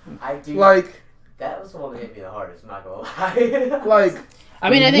nigga. I do. Like, that was the one that hit me the hardest, I'm not gonna lie. Like, I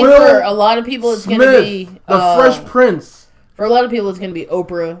mean, I think for a lot of people it's gonna be the Fresh Prince. For a lot of people it's gonna be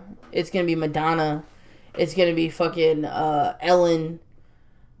Oprah. It's gonna be Madonna. It's gonna be fucking Ellen.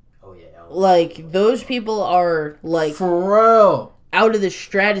 Oh yeah, Ellen. Like, those people are, like, For real. out of the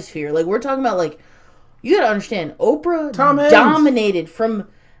stratosphere. Like, we're talking about, like, you gotta understand, Oprah Tom Hanks. dominated from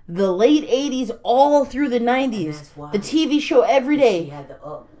the late 80s all through the 90s. The TV show every day. She had the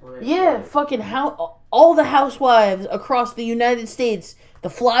up. Yeah, fucking all the housewives across the United States, the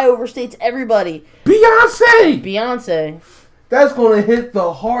flyover states, everybody. Beyonce. That's gonna hit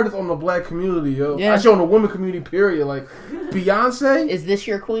the hardest on the black community, yo. Yeah. Actually, on the women community, period. Like, Beyonce? Is this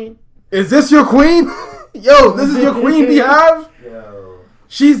your queen? Is this your queen? Yo, this is your queen, Beehive? Yo.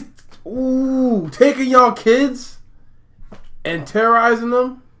 She's, taking y'all kids and terrorizing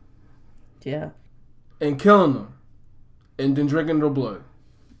them Yeah, and killing them and then drinking their blood.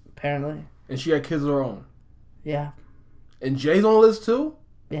 apparently. And she had kids of her own. Yeah, And Jay's on the list, too?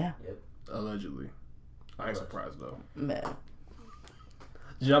 yeah. Allegedly. I ain't surprised, though. Man.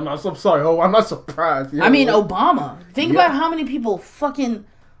 Yeah, I'm sorry, I'm not surprised. I mean, Obama. Think about how many people fucking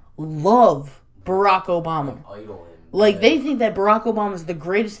love Barack Obama. Idol him. Like, they think that Barack Obama is the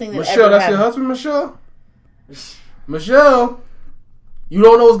greatest thing that Michelle, ever that's happened. your husband, Michelle? Michelle? You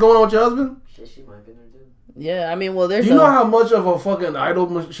don't know what's going on with your husband? Shit, she might be there too. Yeah, I mean, well, there's Do you know how much of a fucking idol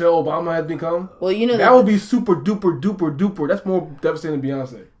Michelle Obama has become? Well, you know That would be super duper duper duper. That's more devastating than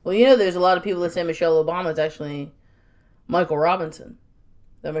Beyonce. Well, you know, there's a lot of people that say Michelle Obama is actually Michael Robinson.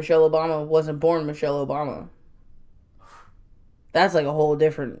 That Michelle Obama wasn't born Michelle Obama. That's like a whole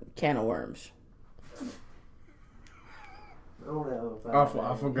different can of worms.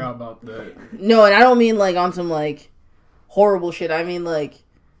 I forgot about that. No, and I don't mean like on some like horrible shit. I mean like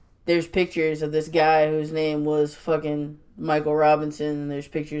there's pictures of this guy whose name was fucking Michael Robinson, and there's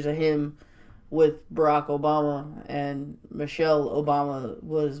pictures of him with Barack Obama, and Michelle Obama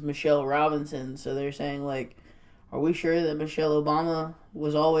was Michelle Robinson. So they're saying like, are we sure that Michelle Obama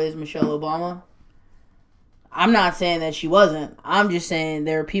was always Michelle Obama? I'm not saying that she wasn't. I'm just saying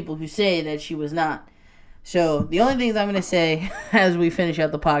there are people who say that she was not. So the only things I'm going to say as we finish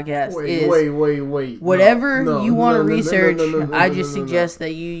out the podcast is wait. whatever No, you want to no, research, I no, just no, no. suggest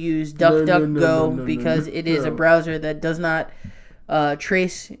that you use DuckDuckGo because it is a browser that does not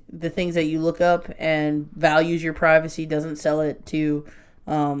trace the things that you look up and values your privacy, doesn't sell it to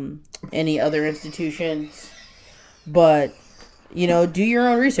any other institutions. But, you know, do your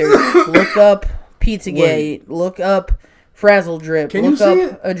own research. Look up Pizzagate. Look up Frazzle Drip. Can you look see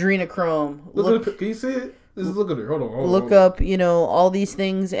up Adrenochrome. Look at it. Can you see it? Look at it. Hold on. Look up, you know, all these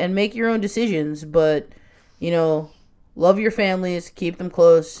things and make your own decisions. But, you know, love your families, keep them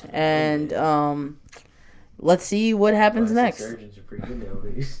close, and let's see what happens next. Surgeons are pretty good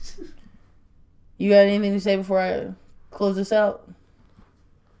nowadays. You got anything to say before I close this out?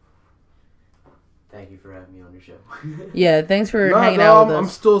 Thank you for having me on your show. Yeah, thanks for hanging out with us. I'm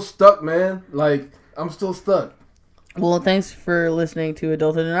still stuck, man. Like, I'm still stuck. Well, thanks for listening to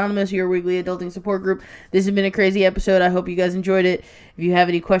Adulthood Anonymous, your weekly adulting support group. This has been a crazy episode. I hope you guys enjoyed it. If you have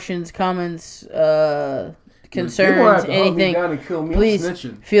any questions, comments, concerns, anything, please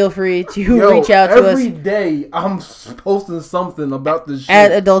feel free to reach out to us. Every day I'm posting something about this shit.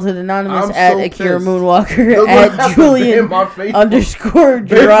 At Adulthood Anonymous, I'm at so AkiraMoonwalker, pissed. at Julian _Gerard.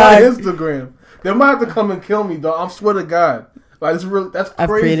 Gerard. Instagram. They might have to come and kill me, though. I swear to God. Like, it's real. That's crazy. I've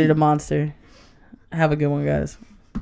created a monster. Have a good one, guys.